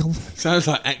flywheel. Sounds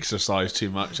like exercise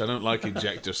too much. I don't like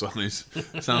injector size.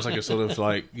 Sounds like a sort of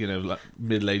like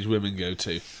middle-aged women go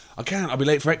to. I can't. I'll be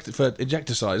late for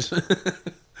injector size.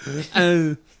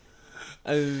 Oh.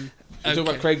 Talk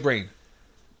about Craig Breen.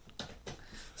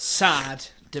 Sad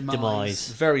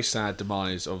demise. Very sad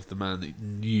demise of the man that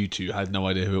you two had no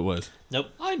idea who it was. Nope.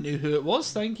 I knew who it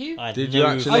was. Thank you. I had Did no you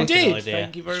actually? I fucking did. Idea.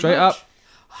 Thank you very Straight much. up.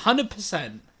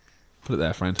 100%. Put it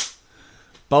there, friend.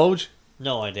 Bulge.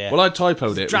 No idea. Well, I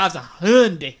typoed it. Drives a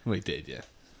Hyundai. We did, yeah.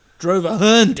 Drove a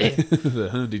Hyundai. The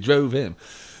Hyundai drove him.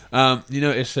 You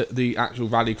notice that the actual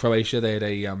Rally Croatia, they had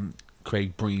a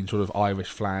Craig Breen sort of Irish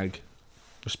flag,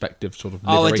 respective sort of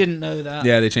livery. Oh, I didn't know that.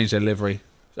 Yeah, they changed their livery.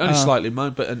 Only Oh. slightly,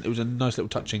 but it was a nice little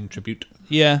touching tribute.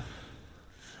 Yeah.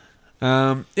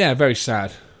 Yeah, very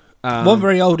sad. Wasn't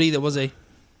very old either, was he?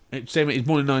 He's born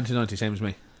in 1990, same as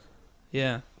me.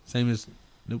 Yeah. Same as...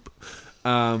 Nope.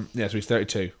 Yeah, so he's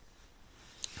 32.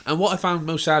 And what I found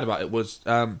most sad about it was...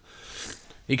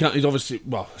 he's obviously...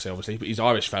 Well, I say obviously, but he's an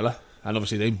Irish fella. And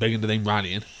obviously they're big into them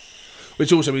rallying.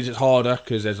 Which also means it's harder,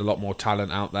 because there's a lot more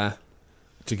talent out there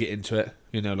to get into it.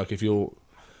 You know, like if you're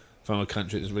from a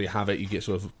country that doesn't really have it, you get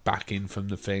sort of backing from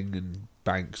the thing and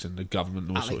banks and the government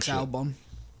and all Alex sorts of shit. Albon.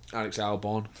 Alex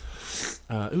Albon.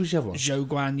 Who's the other one? Zhou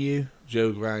Guan Yu.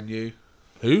 Joe Granyu.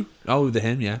 Who? Oh,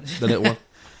 him, yeah. The little one.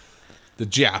 The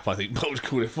Jap, I think Bulge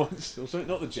called him once. Or something.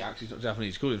 Not the Jap, he's not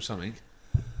Japanese. Called him something.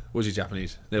 Was he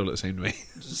Japanese? They all look the same to me.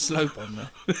 Slope on there.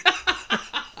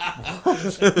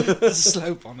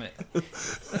 Slope on it.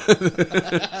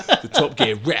 The Top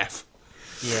Gear ref.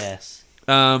 yes.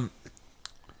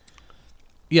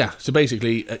 Yeah, so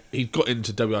basically, he got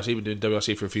into WRC, been doing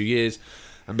WRC for a few years,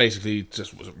 and basically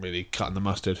just wasn't really cutting the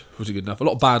mustard. Wasn't good enough. A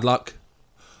lot of bad luck.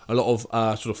 A lot of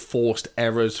sort of forced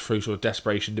errors through sort of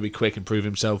desperation to be quick and prove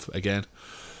himself again.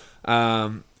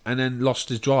 And then lost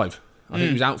his drive. I think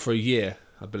he was out for a year,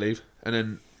 I believe. And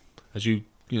then, as you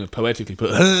poetically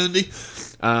put,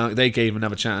 they gave him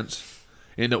another chance.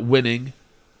 He ended up winning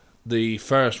the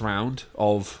first round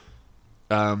of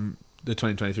the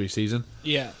 2023 season.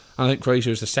 Yeah. I think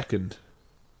Croatia is the second,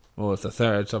 or the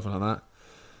third, something like that.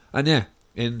 And yeah,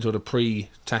 in sort of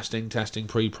pre-testing,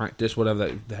 pre-practice,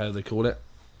 whatever the hell they call it,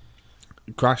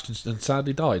 crashed and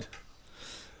sadly died.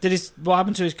 What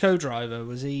happened to his co-driver?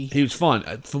 Was he? He was fine.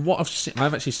 From what I've seen,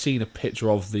 I've actually seen a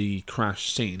picture of the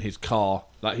crash scene. His car,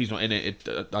 like he's not in it.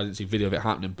 I didn't see video of it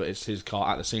happening, but it's his car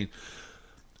at the scene.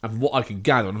 And from what I can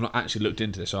gather, and I've not actually looked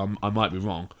into this, so I might be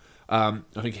wrong. I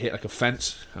think he hit like a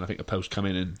fence, and I think a post come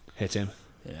in and hit him.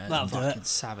 Yeah, That'll it's do fucking it.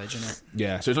 savage, isn't it?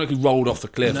 Yeah, so it's not like he rolled off the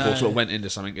cliff No. or sort of went into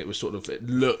something. It was sort of, it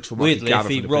looked from what Weirdly, I if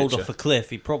could he gather from the rolled picture. off a cliff,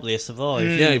 he'd probably have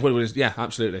survived. Yeah, he probably would. Yeah,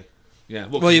 absolutely. Yeah.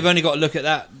 Well, you've only got to look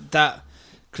at that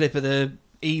clip of the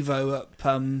Evo up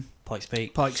Pikes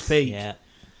Peak. Pikes Peak. Yeah.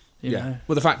 You yeah. know.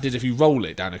 Well, the fact is, if you roll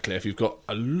it down a cliff, you've got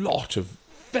a lot of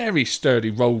very sturdy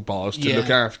roll bars to Yeah. look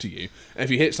after you. And if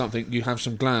you hit something, you have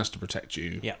some glass to protect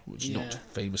you, Yeah. which is Yeah. not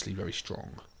famously very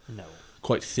strong. No.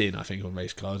 Quite thin, I think, on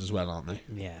race cars as well, aren't they?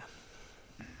 Yeah.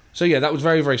 So yeah, that was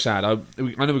very, very sad. I know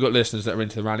we've got listeners that are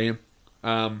into the rallying.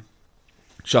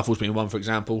 Shuffles being one, for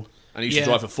example. And he used to Yeah.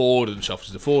 drive for Ford, and Shuffles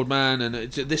is a Ford man. And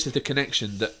this is the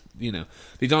connection that, you know,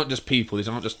 these aren't just people. These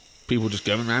aren't just people just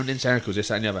going around in circles, this,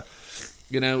 that, and the other.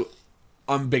 You know,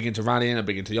 I'm big into rallying. I'm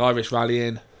big into the Irish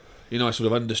rallying. You know, I sort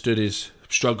of understood his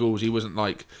struggles. He wasn't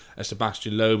like a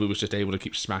Sebastian Loeb who was just able to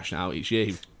keep smashing it out each year.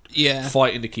 He was Yeah.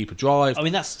 fighting to keep a drive. I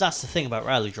mean, that's the thing about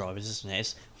rally drivers, isn't it?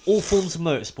 It's all forms of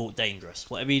motorsport dangerous.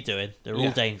 Whatever you're doing, they're all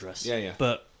Yeah. dangerous. Yeah, yeah.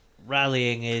 But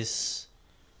rallying is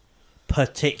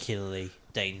particularly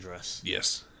dangerous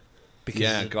Yes. because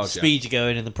Yeah, of the God, yeah. speed you're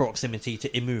going and the proximity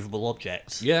to immovable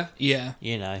objects. Yeah. Yeah.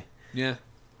 You know. Yeah.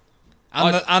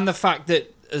 And the fact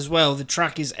that as well the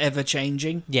track is ever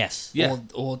changing. Yes. Yeah.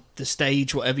 Or the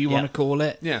stage, whatever you Yeah. want to call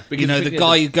it. Yeah, because You know, the the thing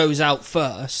guy is- who goes out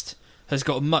first has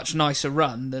got a much nicer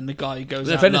run than the guy who goes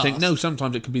If out anything, last. no,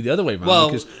 sometimes it can be the other way around. Well-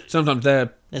 because sometimes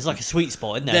they're... There's like a sweet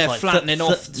spot in there. They're It's like flattening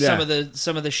off yeah.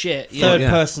 some of the shit. Yeah. third Yeah.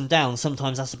 person down.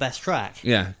 Sometimes that's the best track.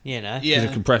 Yeah. You know. Yeah.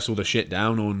 Either compress all the shit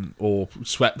down or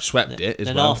swept it as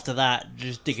Then well. after that,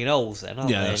 just digging holes. Then, aren't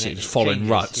Yeah, they? that's And it. Just following changes.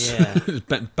 ruts. Yeah.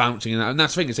 Just bouncing and that. And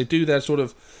that's the thing is they do their sort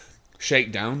of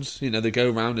shakedowns. You know, they go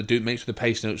around and make sure the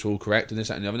pace notes are all correct and this,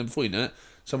 that, and the other. And then before you know it,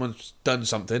 someone's done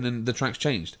something and the track's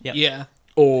changed. Yep. Yeah.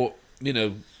 Or, you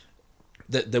know,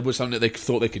 that there was something that they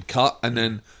thought they could cut and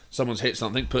then someone's hit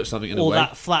something, put something in a Or way.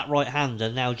 that flat right-hander,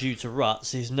 now due to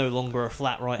ruts, is no longer a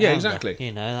flat right-hander. Yeah, exactly.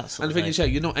 You know, that's And the thing is, yeah,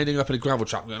 you're not ending up in a gravel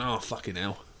trap going, oh, fucking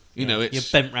hell. You know, it's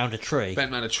you're bent round a tree.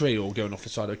 bent around a tree or going off the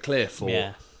side of a cliff or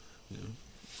Yeah.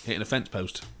 hitting a fence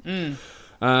post. And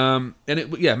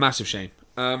massive shame.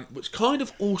 Which kind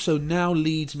of also now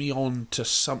leads me on to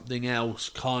something else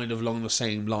kind of along the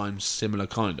same lines, similar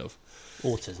kind of.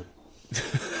 Autism.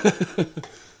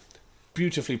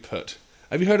 Beautifully put.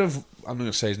 Have you heard of, I'm going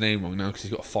to say his name wrong now because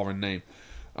he's got a foreign name.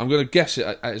 I'm going to guess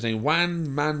it at his name,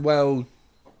 Juan Manuel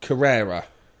Carrera.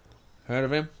 Heard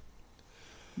of him?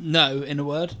 No, in a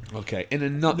word. Okay, in a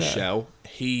nutshell,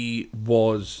 he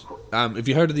was... have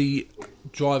you heard of the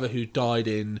driver who died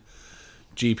in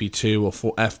GP2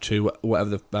 or F2,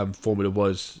 whatever the formula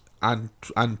was,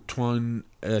 Antoine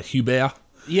Hubert?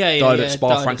 Yeah, Died at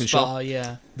Spa-Francorchamps. Spa,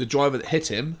 yeah. The driver that hit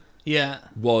him Yeah.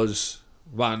 was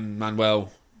Juan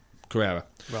Manuel Carrera.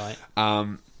 Right.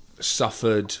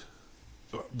 Suffered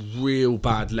a real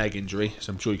bad leg injury,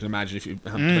 so I'm sure you can imagine if you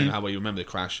depending on how well you remember the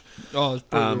crash. Oh, it's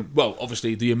brutal. Well,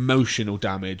 obviously the emotional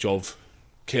damage of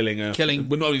killing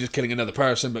well, not only just killing another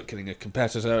person, but killing a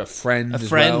competitor, a friend, a as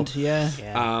friend, well. yeah.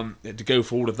 Yeah. To go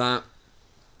for all of that,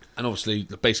 and obviously,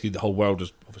 basically, the whole world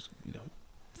was,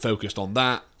 focused on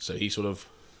that. So he sort of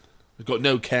got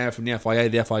no care from the FIA.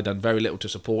 The FIA done very little to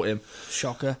support him.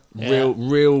 Shocker. Yeah.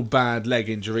 Real bad leg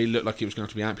injury. Looked like he was going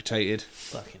to be amputated.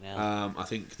 Fucking hell. I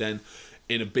think then,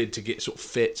 in a bid to get sort of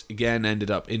fit again, ended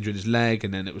up injuring his leg,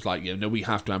 and then it was like, no, we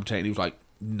have to amputate. And he was like,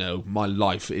 no, my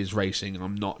life is racing, and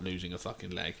I'm not losing a fucking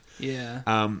leg. Yeah.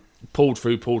 Pulled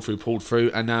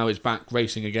through, and now is back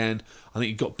racing again. I think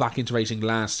he got back into racing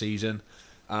last season,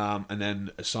 and then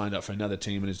signed up for another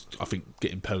team, and is, I think,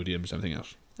 getting podiums and everything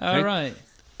else. All right.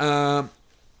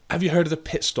 Have you heard of the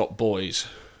Pit Stop Boys?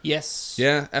 Yes.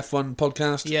 Yeah, F1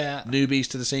 podcast. Yeah. Newbies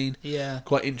to the scene. Yeah.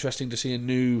 Quite interesting to see a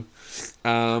new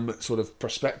sort of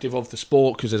perspective of the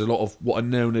sport, because there's a lot of what are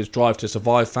known as Drive to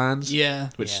Survive fans. Yeah.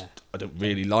 Which Yeah. I don't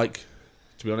really like,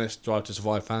 to be honest. Drive to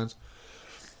Survive fans.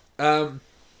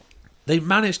 They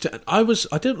managed to. I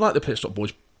don't like the Pit Stop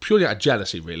Boys purely out of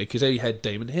jealousy, really, because they had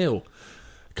Damon Hill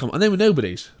come on, and they were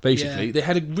nobodies basically. Yeah. They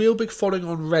had a real big following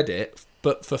on Reddit,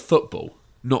 but for football,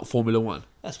 not Formula One.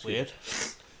 That's weird.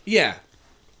 Yeah.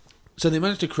 So they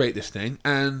managed to create this thing,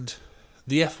 and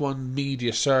the F1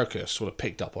 media circus sort of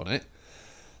picked up on it.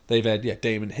 They've had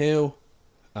Damon Hill.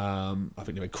 I think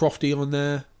they've had Crofty on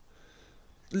there.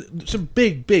 Some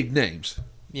big names.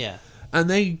 Yeah. And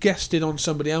they guested on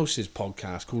somebody else's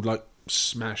podcast called like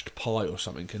Smashed Pie or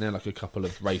something. And they're like a couple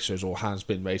of racers or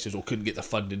has-been racers or couldn't get the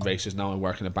funding racers. Now I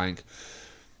work in a bank.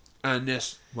 And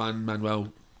this Juan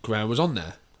Manuel Guerrero was on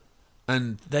there.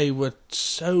 And they were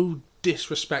so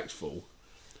disrespectful.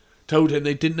 Told him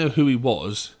they didn't know who he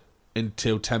was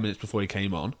until 10 minutes before he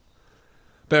came on.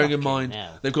 Bearing in mind,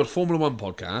 they've got a Formula 1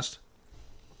 podcast.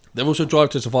 They're also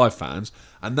Drive to Survive fans.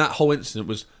 And that whole incident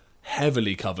was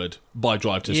heavily covered by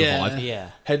Drive to Survive. Yeah.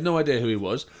 Had no idea who he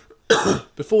was.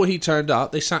 Before he turned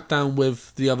up, they sat down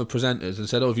with the other presenters and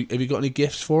said, have you got any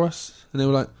gifts for us? And they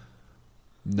were like,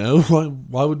 no,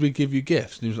 why would we give you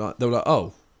gifts? And they were like,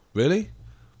 oh, really?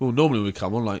 Well, normally we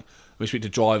come on, like, we speak to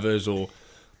drivers or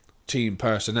team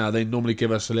personnel, they normally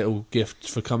give us a little gift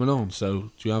for coming on.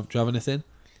 So, do you have anything?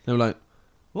 They were like,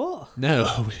 what?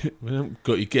 no, we haven't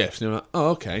got you gifts. And they were like, oh,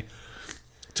 okay.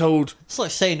 Told... It's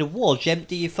like saying to Wodge,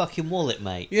 empty your fucking wallet,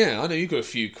 mate. Yeah, I know, you got a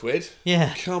few quid.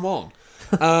 Yeah. Come on.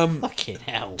 Fucking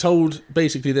hell. Told,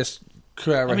 basically, this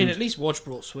Carrera... I mean, at least Watch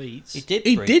brought sweets. He did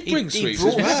bring sweets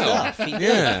as brought well. stuff. He did.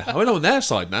 Yeah, I went on their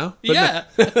side now. But Yeah.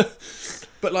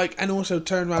 But like, and also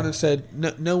turned around and said,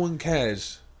 no one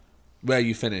cares where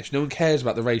you finish. No one cares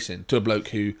about the racing. To a bloke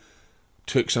who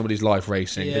took somebody's life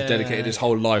racing, Yeah. had dedicated his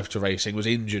whole life to racing, was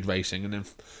injured racing, and then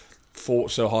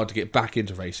fought so hard to get back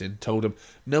into racing. Told him,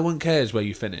 no one cares where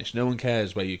you finish. No one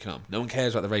cares where you come. No one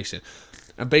cares about the racing.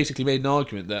 And basically made an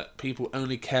argument that people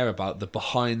only care about the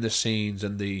behind the scenes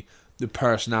and the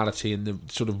personality and the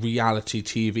sort of reality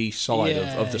TV side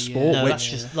of the sport, No, which that's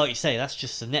just, like you say, that's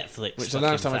just the Netflix. the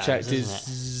last time I checked isn't it?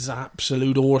 is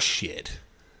absolute horseshit.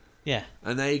 Yeah.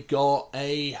 And they got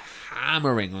a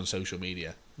hammering on social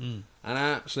media. An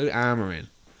absolute hammering.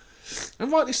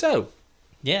 And rightly so.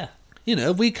 Yeah. You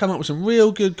know, we come up with some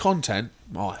real good content.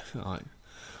 All right.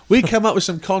 We come up with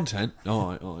some content.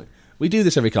 All right. We do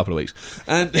this every couple of weeks.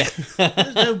 And there's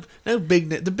no big...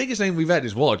 The biggest name we've had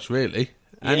is Watch, really.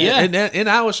 And in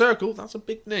our circle, that's a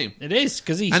big name. It is,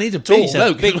 because he's And he's a tall. big He's a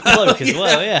bloke. big bloke as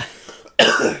well, yeah.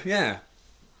 Yeah.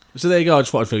 So there you go. I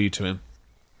just thought I'd fill you to him.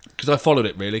 Because I followed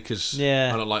it, really, because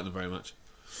Yeah. I don't like them very much.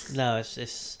 No,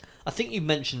 it's. I think you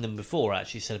mentioned them before.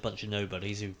 Actually, you said a bunch of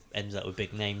nobodies who ends up with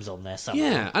big names on there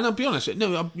somewhere. Yeah, and I'll be honest.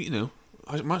 No,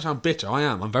 I might sound bitter. I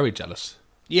am. I'm very jealous.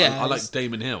 Yeah. I like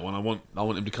Damon Hill, and I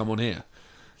want him to come on here.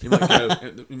 You might go.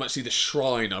 You might see the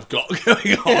shrine I've got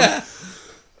going on,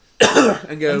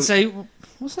 and go. And say,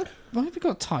 what's that? Why have you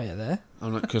got a tyre there?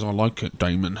 I'm like, because I like it,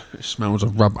 Damon. It smells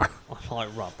of rubber. I like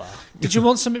rubber. Did you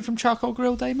want something from Charcoal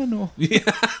Grill, Damon? Or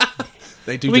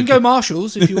They do. we can go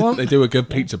Marshalls if you want. They do a good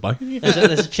pizza bite. There's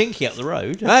a chinky up the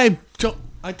road. Hey, John,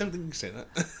 I don't think you can say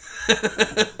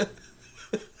that.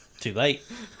 Too late.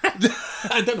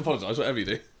 I don't apologise. Whatever you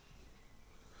do.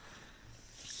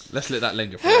 Let's let that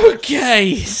linger for a minute.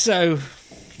 Okay, so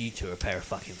You two are a pair of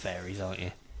fucking fairies, aren't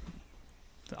you?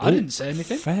 I didn't say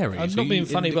anything. Fairies. I'm not Are being you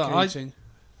funny, but I indicating-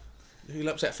 You'll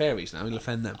upset fairies now. You'll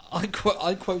offend them. I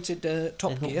quoted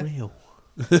Top They're not Gear. real.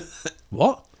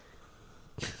 What?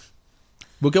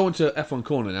 We'll go on to F1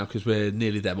 Corner now because we're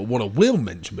nearly there. But what I will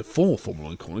mention before Formula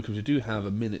 1 Corner, because we do have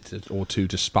a minute or two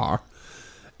to spar,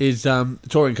 is the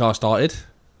touring car started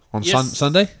on Yes.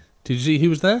 Sunday. Did you see who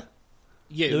was there?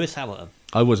 You. Lewis Hamilton.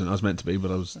 I wasn't. I was meant to be,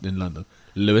 but I was in London.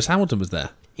 Lewis Hamilton was there.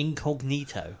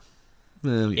 Incognito.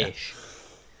 Well, yeah. Ish.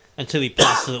 Until he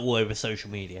plastered it all over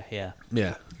social media, yeah.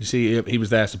 Yeah. You see, he was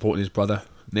there supporting his brother,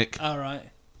 Nick. All right.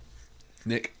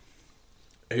 Nick,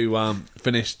 who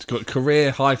finished, got a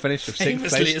career high finish of 6th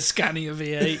Famously place. a Scania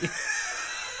V8.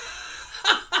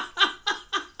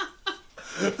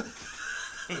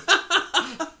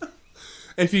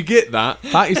 If you get that,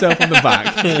 pat yourself on the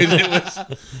back. 'Cause it was,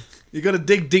 you got to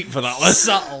dig deep for that one.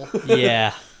 Subtle.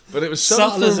 Yeah. But it was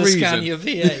Subtle subtle as for a a reason. Scania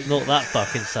V8. Not that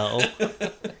fucking subtle.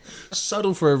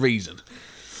 Subtle for a reason.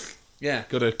 Yeah,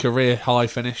 got a career high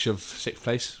finish of 6th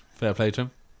place. Fair play to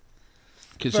him.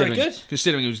 Very good.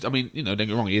 Considering he was, I mean, don't get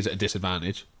me wrong, he is at a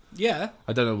disadvantage. Yeah.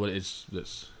 I don't know what it is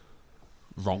that's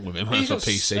wrong with him. He's That's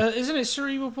a got PC. isn't it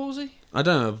cerebral palsy? I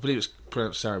don't know. I believe it's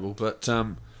pronounced cerebral, but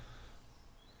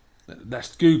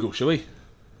let's Google, shall we?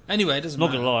 Anyway, it doesn't Not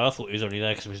matter. gonna lie, I thought he was only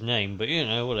there because of his name, but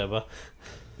whatever.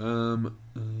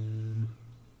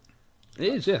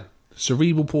 It is, yeah.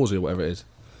 Cerebral palsy or whatever it is.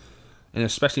 In a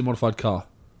specially modified car.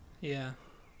 Yeah.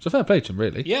 So fair play to him,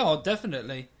 really. Yeah, oh,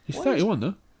 definitely. He's 31,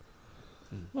 though.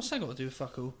 What's that got to do with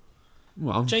fuck all?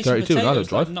 Well, I'm Jason 32 and I don't Matteo's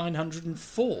drive. like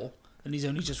 904, and he's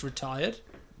only just retired.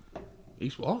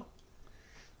 He's what?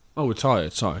 Oh,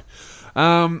 retired, sorry.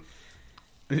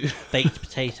 baked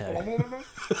potato.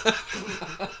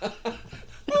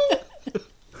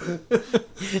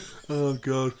 Oh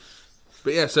god.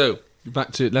 But yeah, so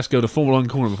back to let's go to Formula One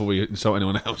corner before we insult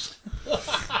anyone else.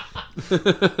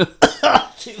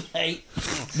 Too late.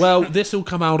 Well, this will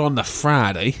come out on the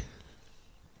Friday,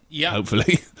 Yeah.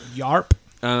 hopefully. Yarp.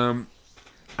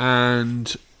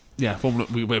 And yeah,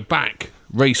 we're back.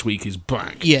 Race week is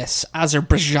back. Yes,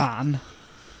 Azerbaijan.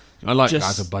 I like Just-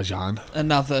 Azerbaijan.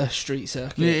 Another street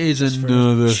circuit. It is just for a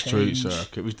another street change.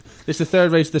 circuit. It's the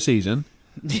third race of the season.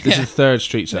 This is Yeah. the third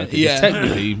street circuit. Yeah. It's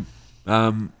technically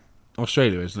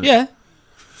Australia, isn't it? Yeah.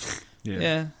 Yeah.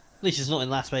 Yeah. At least it's not in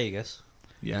Las Vegas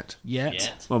Yet.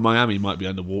 yet. Well, Miami might be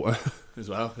underwater as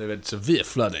well. They've had severe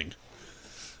flooding.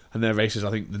 And their race is,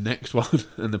 I think, the next one.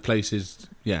 And the place is,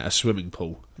 a swimming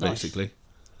pool, Nice. basically.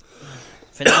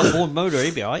 If it's outboard motor,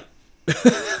 he'd be alright.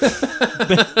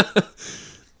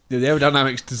 Yeah, the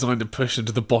aerodynamics designed to push them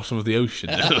to the bottom of the ocean.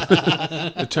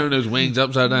 To turn those wings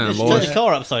upside down, Just turn boys. the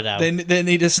car upside down. They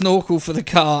need a snorkel for the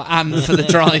car and for the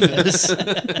drivers.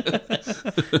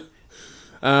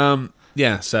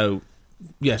 So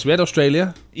we had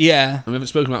Australia. Yeah. And we haven't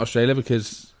spoken about Australia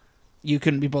because... You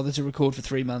couldn't be bothered to record for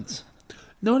 3 months.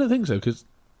 No, I don't think so, because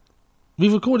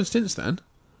we've recorded since then.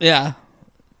 Yeah.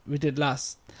 We did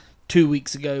 2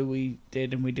 weeks ago we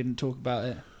did, and we didn't talk about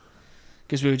it.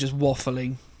 Because we were just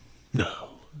waffling. No.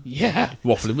 Yeah.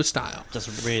 Waffling with style.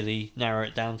 Doesn't really narrow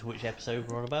it down to which episode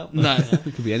we're on about. No. It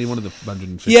could be any one of the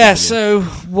 150 Yeah, million. so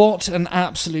what an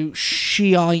absolute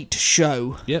shite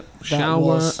show. Yep. That Shower.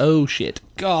 was- Oh, shit.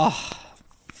 God,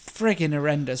 friggin'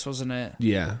 horrendous, wasn't it?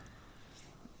 Yeah.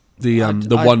 The I-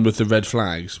 one with the red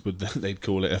flags, they'd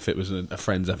call it if it was a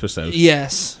Friends episode.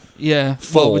 Yes. Yeah.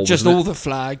 Four, Well, with just wasn't it? all the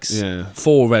flags. Yeah.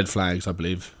 4 red flags, I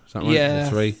believe. Is that right? Yeah. Or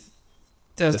 3?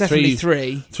 There was The definitely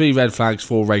 3. 3 red flags,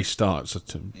 4 race starts.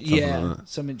 Something Yeah, like that.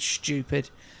 something stupid.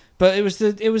 But it was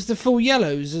the full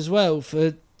yellows as well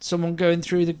for someone going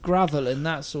through the gravel and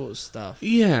that sort of stuff.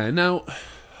 Yeah, now,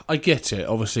 I get it.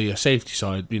 Obviously, a safety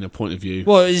side, point of view.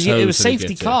 Well, it was Totally safety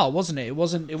get it. car, wasn't it? It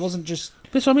wasn't just.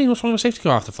 That's what I mean. What's wrong with a safety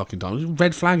car half the fucking time? It was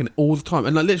red flagging it all the time.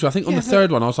 And literally, I think on Yeah, the but-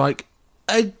 third one, I was like,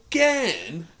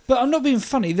 again? But I'm not being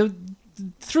funny.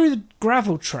 Through the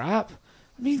gravel trap,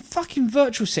 I mean, fucking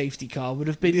virtual safety car would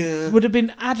have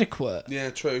been adequate. Yeah,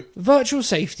 true. Virtual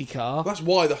safety car That's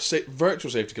why the virtual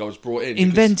safety car was brought in.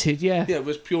 invented, yeah. Yeah, it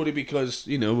was purely because,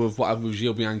 of what happened with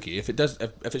Gilles Bianchi. If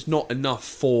it's not enough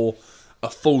for a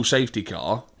full safety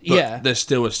car, but Yeah. there's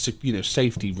still a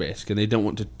safety risk, and they don't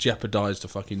want to jeopardise the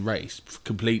fucking race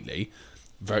completely.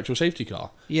 Virtual safety car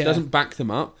Yeah. doesn't back them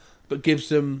up, but gives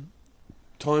them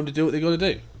time to do what they got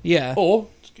to do. Yeah. Or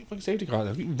just get a fucking safety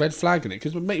car. Keep red flagging it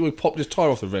because mate, we popped his tyre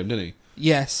off the rim, didn't he?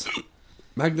 Yes.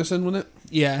 Magnussen, wasn't it?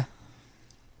 Yeah.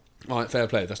 All right, fair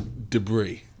play. That's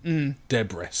debris.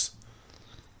 Debris.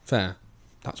 Fair.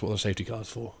 That's what the safety car's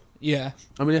for. Yeah.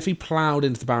 I mean, if he ploughed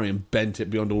into the barrier and bent it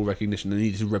beyond all recognition and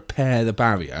needed to repair the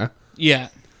barrier, Yeah.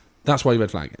 that's why you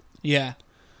red flag it. Yeah.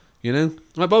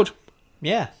 Right, Bod?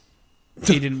 Yeah.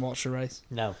 He didn't watch the race.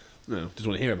 No. No, doesn't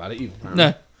want to hear about it either. apparently.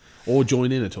 No. Or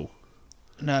join in at all.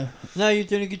 No. No, you're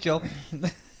doing a good job.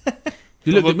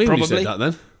 You looked at me when you Probably. said that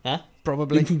then. Huh?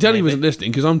 Probably. You can tell he Maybe. wasn't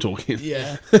listening because I'm talking.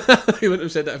 Yeah. He wouldn't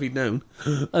have said that if he'd known.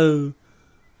 Oh.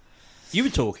 You were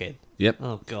talking. Yep.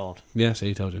 Oh, God. Yeah, see,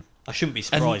 he told you. I shouldn't be And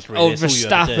surprised, really. old It's all you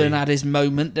ever do. Verstappen had his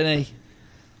moment, didn't he?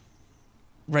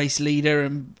 Race leader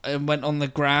and went on the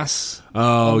grass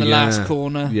Oh, on the yeah. last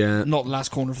corner. Yeah. Not the last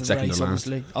corner of the Second race, to last.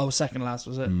 obviously. Oh, second last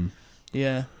was it? Mm.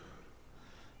 Yeah.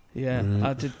 Yeah,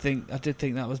 Right. I did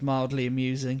think that was mildly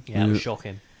amusing. Yeah, it was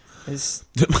shocking. It's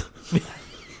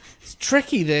it's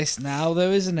tricky this now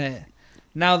though, isn't it?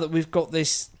 Now that we've got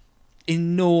this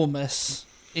enormous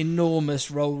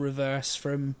role reverse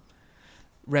from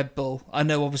Red Bull. I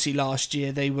know obviously last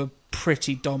year they were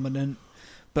pretty dominant,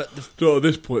 but So at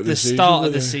this point, the start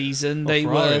of the season they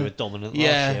Ferrari were dominant yeah,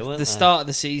 last year, weren't the they? start of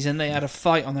the season they had a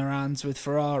fight on their hands with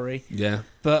Ferrari. Yeah.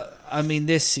 But I mean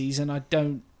this season I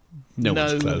don't No know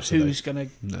one's close. are they? who's going to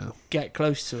No. get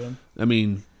close to him. I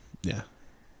mean, yeah.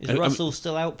 Is I mean- Russell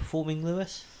still outperforming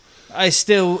Lewis? It's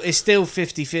still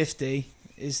 50-50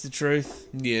 is the truth.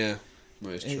 Yeah.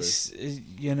 That It's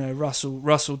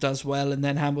Russell does well and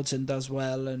then Hamilton does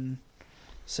well, and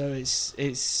so it's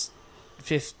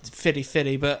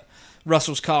 50-50. But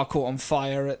Russell's car caught on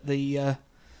fire at the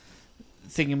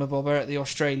thingamabobber at the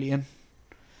Australian.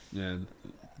 Yeah.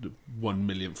 The 1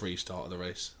 millionth restart of the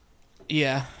race.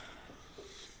 Yeah.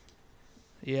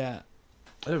 I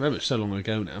don't remember. It's so long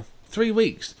ago now. 3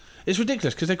 weeks. It's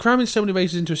ridiculous because they're cramming so many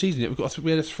races into a season.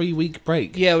 We had a 3-week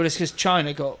break. Yeah, well, it's because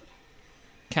China got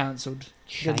cancelled.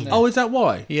 didn't China. it? Oh, is that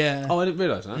why? Yeah. Oh, I didn't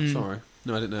realise that. Mm. Sorry.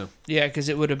 No, I didn't know. Yeah, because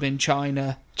it would have been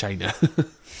China. China.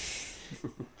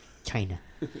 China.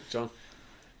 John?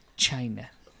 China.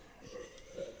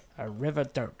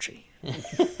 Arrivederci.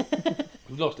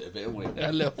 We've lost it a bit, haven't we?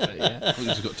 A little bit, yeah. We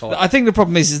just got tired. I think the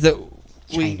problem is that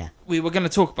China. we were going to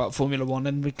talk about Formula One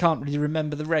and we can't really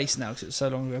remember the race now because it was so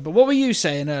long ago. But what were you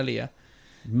saying earlier?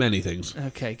 Many things.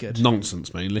 Okay, good.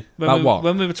 Nonsense, mainly. When About we, what?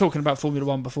 When we were talking about Formula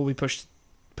One before we push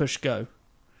go.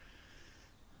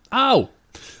 Oh!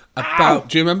 About...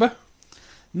 Do you remember?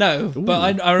 No,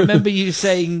 but I remember you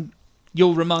saying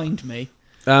you'll remind me.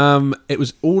 It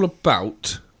was all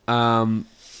about Carlos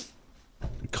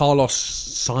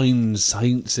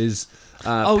Sainz's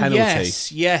penalty.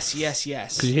 Yes.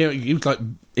 Because he was like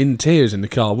in tears in the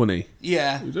car, wasn't he?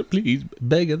 Yeah. He was like, please,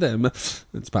 beg them.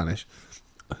 In Spanish.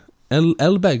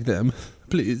 El beg them,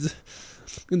 please.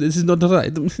 This is not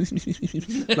right. Like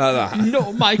that.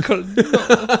 No, Michael, no.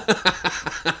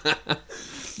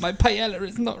 My paella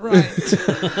is not right.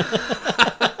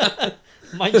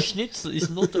 My schnitzel is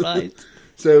not right.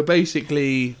 So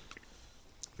basically,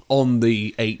 on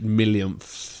the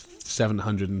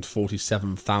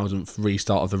 8,747,000th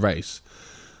restart of the race,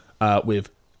 with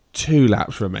 2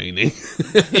 laps remaining.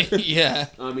 Yeah.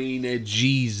 I mean,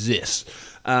 Jesus.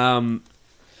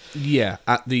 Yeah,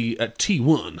 at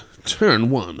T1, turn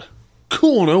 1,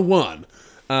 corner 1.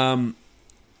 Turno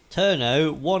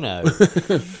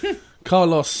 1-0.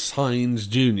 Carlos Sainz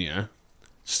Jr.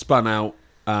 spun out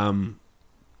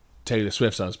Taylor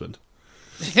Swift's husband.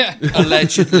 Yeah.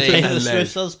 Allegedly. Taylor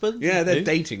Swift's husband? Yeah, they're Who?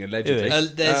 dating, allegedly.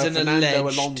 There's an Fernando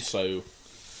alleged. Alonso.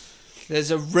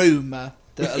 There's a rumour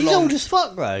that He's old as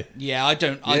fuck, bro. Yeah, I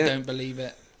don't believe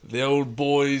it. The old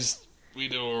boys, we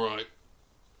do alright.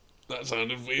 That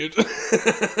sounded weird.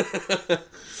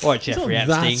 All right, Jeffrey not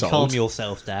that Epstein, calm old.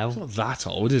 yourself down. Not that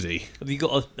old, is he? Have you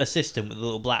got a assistant with a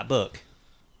little black book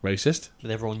Racist?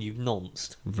 with everyone you've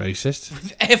nonced?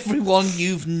 Racist? Everyone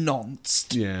you've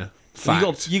nonced. Yeah.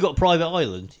 Fact. You got a private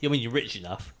island. I mean, you're rich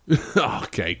enough.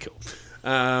 Okay, cool.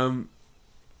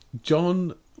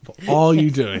 John, what are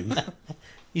you doing?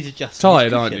 He's adjusting. Tired,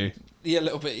 his aren't cushion. you? Yeah, a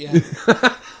little bit, yeah.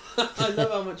 I know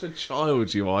how much a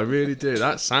child you are. I really do.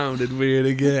 That sounded weird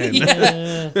again.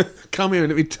 Come here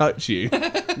and let me touch you.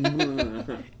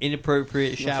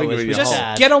 Inappropriate finger showers in with your Just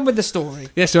dad. get on with the story.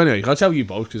 Yeah, so anyway, I'll tell you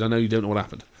both because I know you don't know what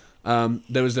happened.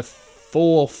 There was the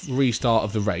 4th restart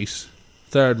of the race.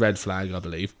 3rd red flag, I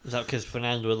believe. Is that because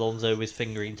Fernando Alonso was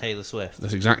fingering Taylor Swift?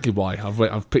 That's exactly why.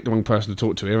 I've picked the wrong person to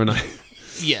talk to here, and I.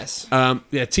 Yes. Yeah,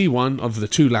 T1 of the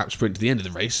 2-lap sprint to the end of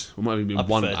the race. It might have even I been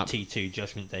 1 prefer lap. T2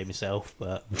 Judgment Day myself,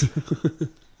 but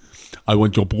I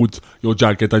want your boots, your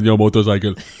jacket, and your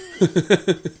motorcycle.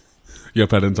 Your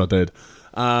parents are dead.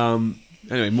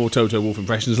 Anyway, more Toto Wolff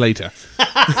impressions later.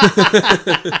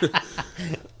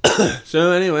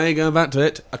 So anyway, going back to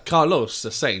it, Carlos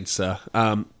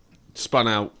Sainz spun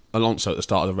out Alonso at the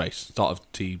start of the race, start of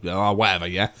whatever,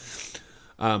 yeah.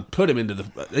 Put him into the.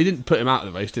 They didn't put him out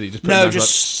of the race, did he? Just put him down to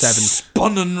just like 7.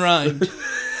 spun and round.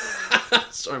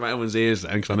 Sorry about everyone's ears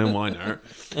then, because I know mine hurt.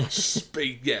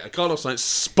 Yeah, Carlos Sainz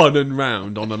spun and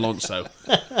round on Alonso,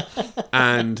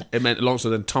 and it meant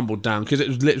Alonso then tumbled down because it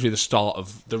was literally the start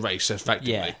of the race,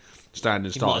 effectively. Yeah.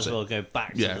 Standing you might start. as well go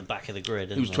back to Yeah. the back of the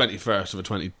grid. He was 21st of a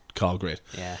 20-car grid.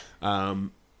 Yeah.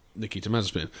 Nikita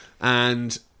Mazepin,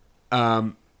 and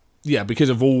yeah, because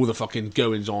of all the fucking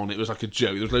goings on, it was like a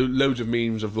joke. There was loads of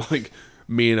memes of like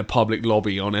me in a public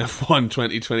lobby on F1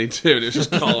 2022, and it was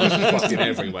just cars fucking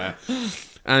everywhere.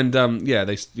 And yeah,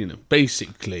 they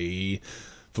basically,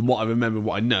 from what I remember,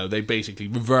 what I know, they basically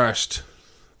reversed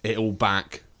it all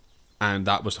back, and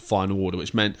that was the final order,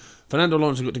 which meant Fernando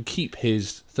Alonso got to keep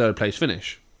his 3rd place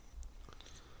finish.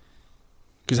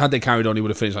 Because had they carried on, he would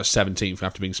have finished like 17th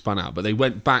after being spun out. But they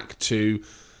went back to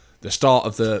the start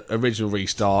of the original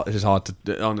restart. This is hard to...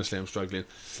 Honestly, I'm struggling.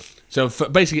 So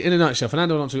basically, in a nutshell,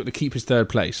 Fernando Alonso got to keep his 3rd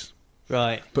place.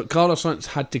 Right. But Carlos Sainz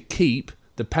had to keep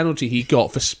the penalty he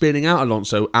got for spinning out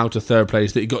Alonso out of 3rd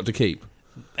place that he got to keep.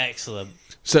 Excellent.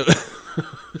 So...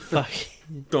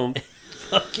 Fucking. Don't.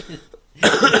 Fucking.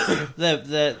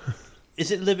 Is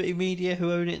it Liberty Media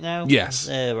who own it now? Yes.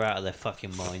 They're out of their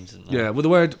fucking minds. And Yeah, well, the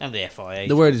word... And the FIA.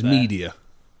 The word is to be fair. media.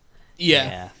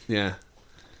 Yeah. Yeah.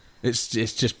 It's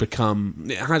just become...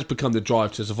 It has become the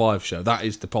Drive to Survive show. That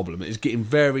is the problem. It's getting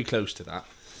very close to that.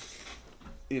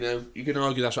 You know, you can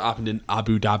argue that's what happened in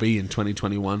Abu Dhabi in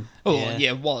 2021. Oh, Yeah.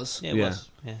 yeah, it was. Yeah, it Yeah. was.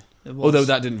 Yeah. It was. Although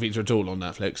that didn't feature at all on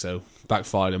Netflix, so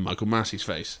backfired in Michael Massey's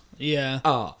face. Yeah.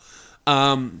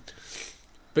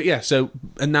 But yeah, so...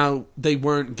 And now they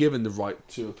weren't given the right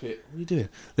to appeal... What are you doing?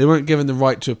 They weren't given the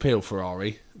right to appeal,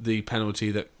 Ferrari, the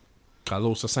penalty that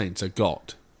Carlos Sainz had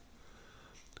got.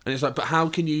 And it's like, but how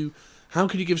can you how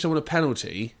could you give someone a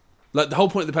penalty? Like, the whole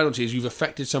point of the penalty is you've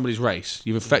affected somebody's race.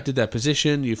 You've affected their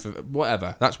position,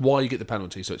 whatever. That's why you get the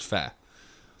penalty, so it's fair.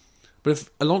 But if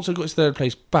Alonso got his third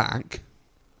place back,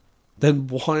 then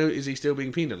why is he still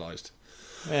being penalised?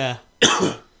 Yeah.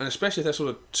 And especially if they're sort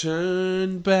of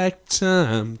turn back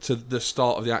time to the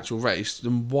start of the actual race,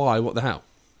 then why? What the hell?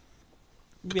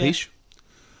 Capiche?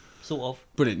 Sort of.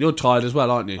 Brilliant. You're tired as well,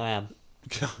 aren't you? I am.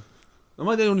 Am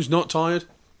I the only one who's not tired?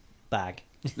 Bag.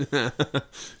 Should I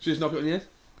just knock it on the head?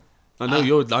 I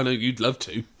know you'd love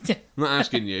to. I'm not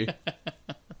asking you.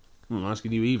 I'm not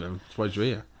asking you either. I'm surprised you're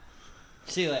here.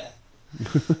 See you later.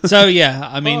 So yeah,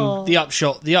 I mean, the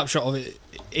upshot of it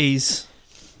is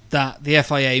that the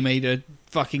FIA made a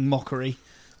fucking mockery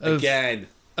of Again.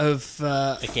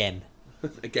 Again.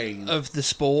 of the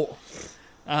sport,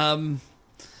 and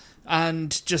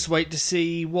just wait to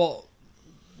see what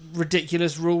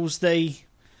ridiculous rules they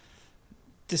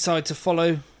decide to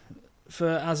follow for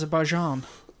Azerbaijan.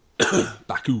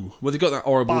 Baku. Well, they got that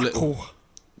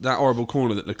horrible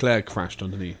corner that Leclerc crashed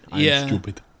underneath. I am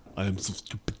stupid. I am so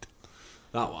stupid.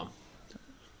 That one.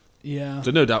 Yeah.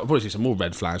 So no doubt, we'll probably see some more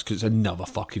red flags because it's another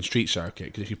fucking street circuit.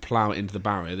 Because if you plough it into the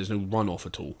barrier, there's no runoff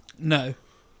at all. No.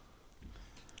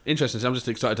 Interesting. So I'm just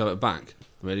excited to have it back.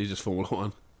 Really, just Formula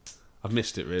One. I've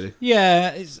missed it really. Yeah,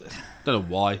 it's Don't know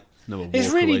why. it's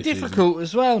really difficult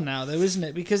as well now, though, isn't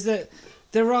it? Because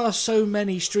there are so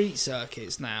many street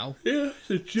circuits now. Yeah, it's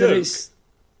a joke.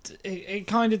 It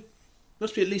kind of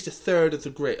Must be at least a third of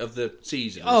the grit of the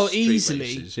season. Oh, street easily.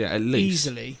 races. Yeah, at least.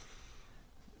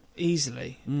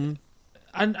 Easily. Mm.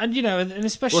 And you know, and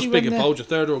especially What's when bigger, Bulge, a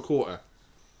third or a quarter?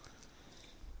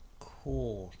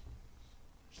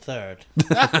 Third.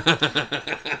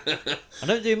 I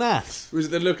don't do maths. Was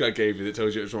it the look I gave you that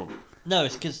tells you it's wrong? No,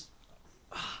 it's because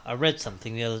I read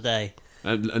something the other day.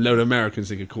 And a load of Americans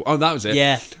think a quarter. Oh, that was it.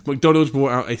 Yeah. McDonald's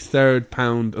brought out a third of a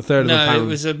pound. No, it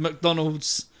was a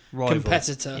McDonald's Rival.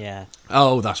 competitor. Yeah.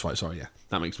 Oh, that's right. Sorry, yeah.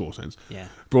 That makes more sense. Yeah.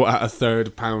 Brought out a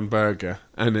 £1 pound burger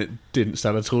and it didn't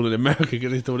sell at all in America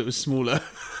because they thought it was smaller.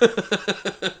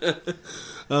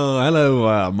 Oh,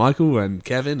 hello, Michael and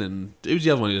Kevin. And who's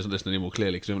the other one who doesn't listen anymore,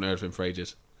 clearly, because we haven't heard of him for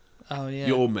ages? Oh, yeah.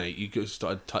 Your mate. You just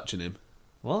started touching him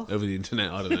What? over the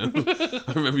internet. I don't know.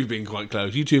 I remember you being quite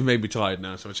close. You two have made me tired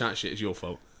now, so if I chat shit, it's your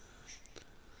fault.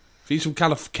 He's from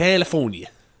California.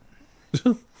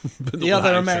 The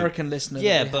other American listener.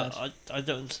 Yeah, that we but had. I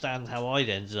don't understand how I'd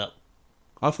ended up.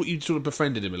 I thought you sort of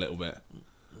befriended him a little bit.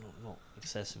 Not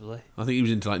excessively. I think he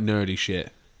was into like nerdy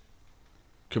shit,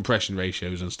 compression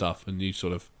ratios and stuff, and you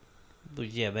sort of. Well,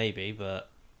 yeah, maybe,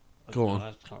 but Go on.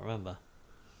 I can't remember.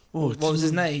 Oh, What was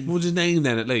his name? What was his name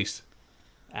then? At least.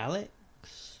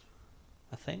 Alex,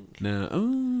 I think. No.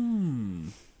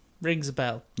 Rings a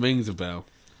bell. Rings a bell.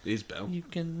 His bell. You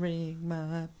can ring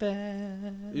my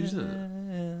bell. Who's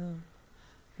that?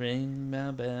 Ring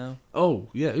my bell. Oh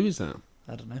yeah, who is that?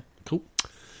 I don't know. Cool.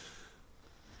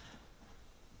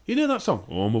 You know that song?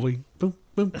 On my way. Boom,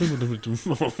 boom, boom, boom, boom,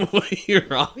 boom, on my way. You're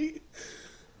right.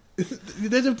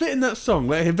 There's a bit in that song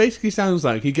where it basically sounds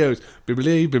like he goes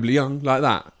bibbly bibbly young like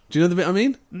that. Do you know the bit I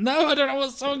mean? No, I don't know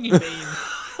what song you mean.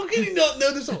 How can you not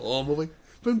know the song? On my way.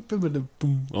 Boom, boom, boom,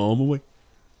 boom, on my way.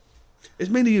 It's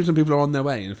mainly used when people are on their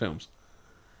way in films.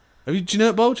 Do you know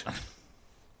it, Bulge?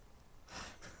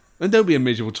 And don't be a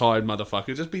miserable, tired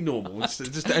motherfucker. Just be normal. Just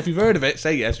if you've heard of it,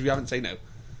 say yes. If you haven't, say no.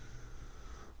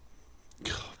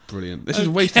 God, brilliant. This is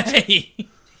a waste of time. Okay.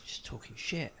 Just talking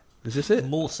shit. Is this it?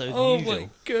 More so than Oh usual. my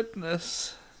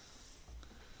goodness.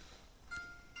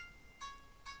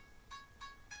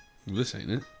 Well, this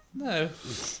ain't it. No.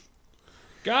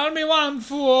 Got me one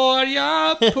for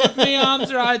ya, put me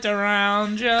arms right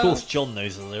around ya. Of course, John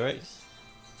knows the lyrics.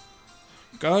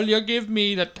 Girl, you give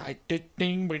me the tightest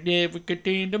thing we ever get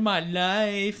into my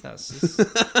life. That's just...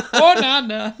 Oh,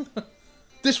 no.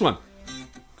 This one.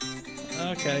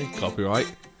 Okay.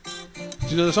 Copyright. Do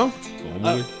you know the song? Oh,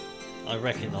 my. I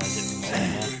recognise it from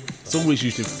somewhere. It's always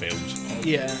used in films.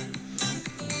 Yeah.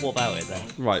 What about it then?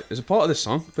 Right, there's a part of this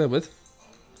song. Bear with.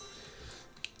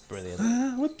 Brilliant.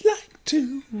 I would like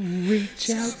to reach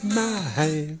out my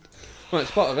hand. Right,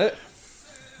 it's part of it.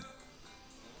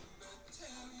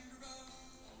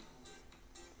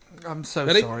 I'm so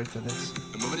Ready? sorry for this.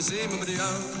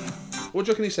 What do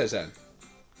you reckon he says then?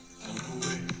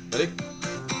 Ready?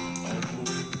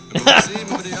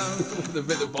 The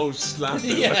bit that Bulge slammed.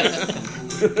 Yeah.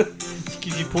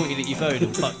 Because you pointed at your phone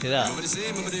and fucked it up.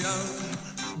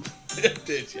 It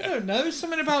did, I yeah. don't know.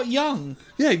 Something about young.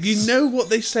 Yeah, you know what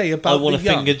they say I about want the to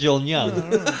young. finger John Young. No,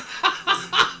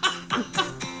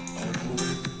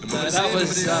 that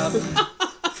was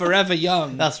Forever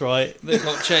Young. That's right. That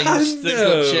got changed. That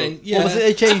No. got changed. Yeah. What was it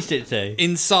they changed it to?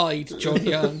 Inside John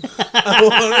Young. I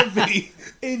want to be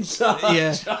inside.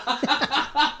 Yeah.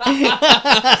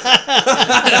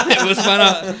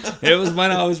 it was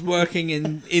when I was working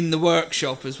in the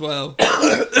workshop as well.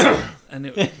 And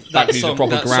He's a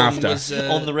proper grafter. was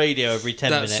On the radio every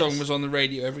 10 that minutes. song was on the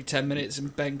radio every 10 minutes,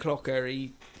 and Ben Clocker,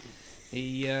 he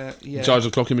In charge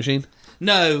of the clocking machine.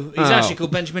 No, he's Oh. actually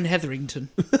called Benjamin Hetherington.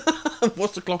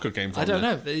 What's the clocker came from? I don't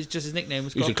then? know. It's just his nickname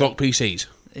was He used to Clocker. clock PCs.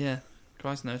 Yeah,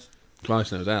 Christ knows.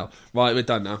 Christ knows how. Right, we're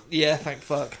done now. Yeah, thank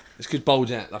fuck. It's because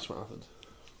Bulge out. That's what happened.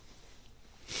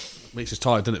 Makes us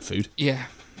tired, doesn't it? Food. Yeah.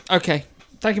 Okay.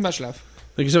 Thank you much, love.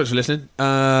 Thank you so much for listening.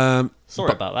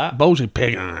 Sorry about that. Bulging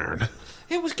pig iron.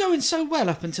 It was going so well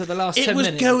up until the last 10 It was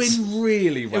minutes. going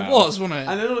really well. It was, wasn't it?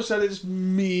 And then all of a sudden, it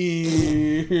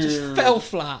just Fell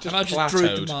flat, and I just drew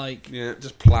plateaued. the mic. Yeah,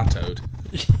 just plateaued.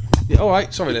 Yeah, all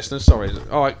right, sorry, listeners. Sorry.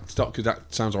 All right, stop because that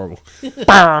sounds horrible.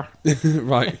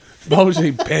 Right,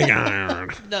 Bulging pig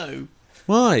iron. No.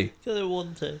 Why? Because I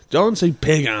want to. Don't say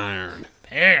pig iron.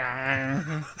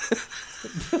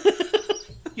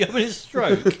 You having a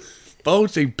stroke?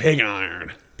 Bulging pig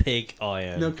iron. Pig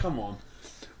iron. No, come on.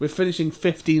 We're finishing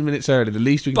 15 minutes early. The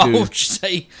least we can do. Bulge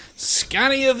say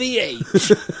Scania V8.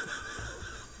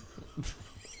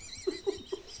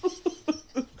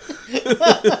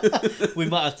 We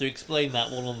might have to explain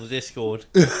that one on the Discord.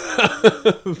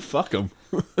 Fuck them.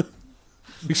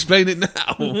 Explain it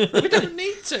now. We don't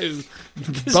need to.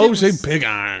 Bulging pig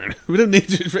iron. We don't need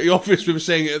to. It's pretty obvious we were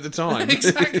saying it at the time.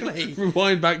 Exactly.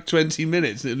 Rewind back 20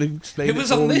 minutes. And it'll explain It was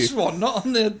for on you. this one, not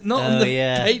on the Oh,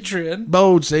 yeah. Patreon.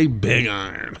 Bulging pig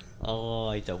iron. Oh,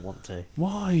 I don't want to.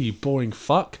 Why, you boring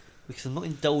fuck? Because I'm not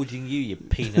indulging you, you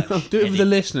peanut. Do it for the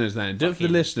listeners then. Do it for the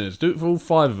Fucking- listeners. Do it for all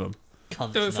 5 of them.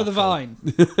 Cunt Do it for the knuckle. Vine.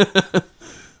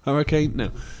 Hurricane?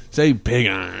 No. Say pig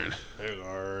iron. Pig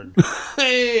iron.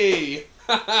 Hey!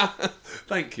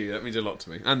 Thank you. That means a lot to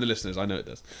me. And the listeners. I know it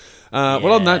does.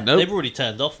 Well, on that note... They've already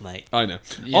turned off, mate. I know.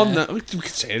 Yeah. On that... We can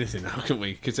say anything now, can't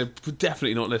we? Because they're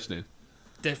definitely not listening.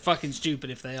 They're fucking stupid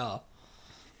if they are.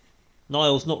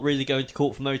 Niall's not really going to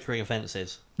court for motoring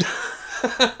offences.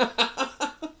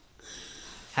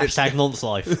 Hashtag nonce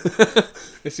life.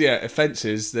 It's, yeah,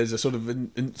 offences. There's a sort of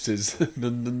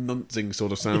nuncing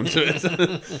sort of sound to it. Do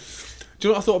you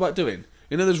know what I thought about doing?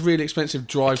 You know, there's really expensive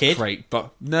drive kid? crate,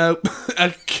 but no,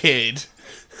 a kid.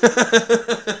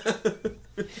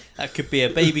 That could be a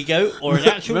baby goat or an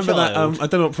actual Remember child. that? I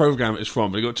don't know what program it's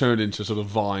from, but it got turned into a sort of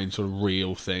Vine, sort of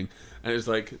real thing, and it's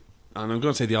like. And I'm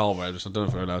going to say the R word, which I don't know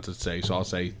if we're allowed to say, so I'll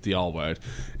say the R word.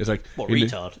 It's like What, you know-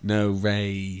 retard? No,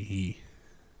 Ray.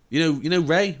 You know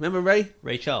Ray. Remember Ray,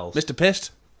 Ray Charles. Mr.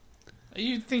 Pissed. Are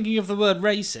you thinking of the word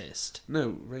racist?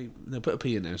 No, Ray. No, put a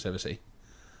P in there instead of a C.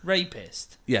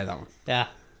 Rapist? Yeah, that one. Yeah.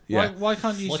 Yeah. Why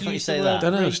can't you Why use can't you the say word that? I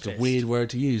don't know. It's just a rapist? weird word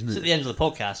to use, It's isn't at it? the end of the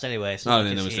podcast anyway. It's Oh, not then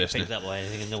like no it's one's getting listening. picked up by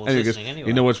anything and no one's And he goes, listening anyway.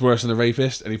 you know what's worse than a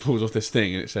rapist? And he pulls off this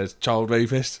thing and it says child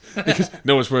rapist. Because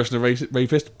no one's worse than a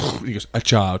rapist. He goes, a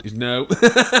child. He's no.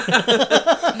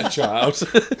 A child.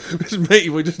 This mate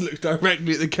boy just looks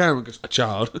directly at the camera and goes, a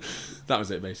child. That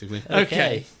was it, basically.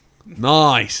 Okay.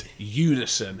 Nice.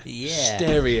 Unison. Yeah.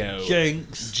 Stereo.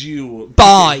 Jinx. Dual.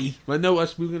 Bye. Well, no, we were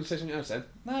going to say something else then.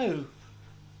 No.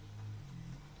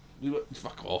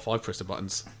 Fuck off. I pressed the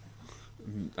buttons.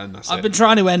 And that's I've it. been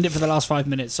trying to end it for the last 5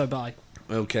 minutes, so bye.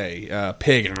 Okay.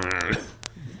 Pig.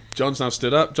 John's now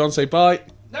stood up. John, say bye.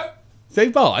 No. Say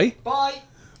bye. Bye.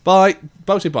 Bye.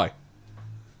 Both say bye.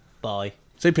 Bye.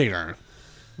 Say pig iron.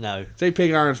 No. Say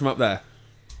pig iron from up there.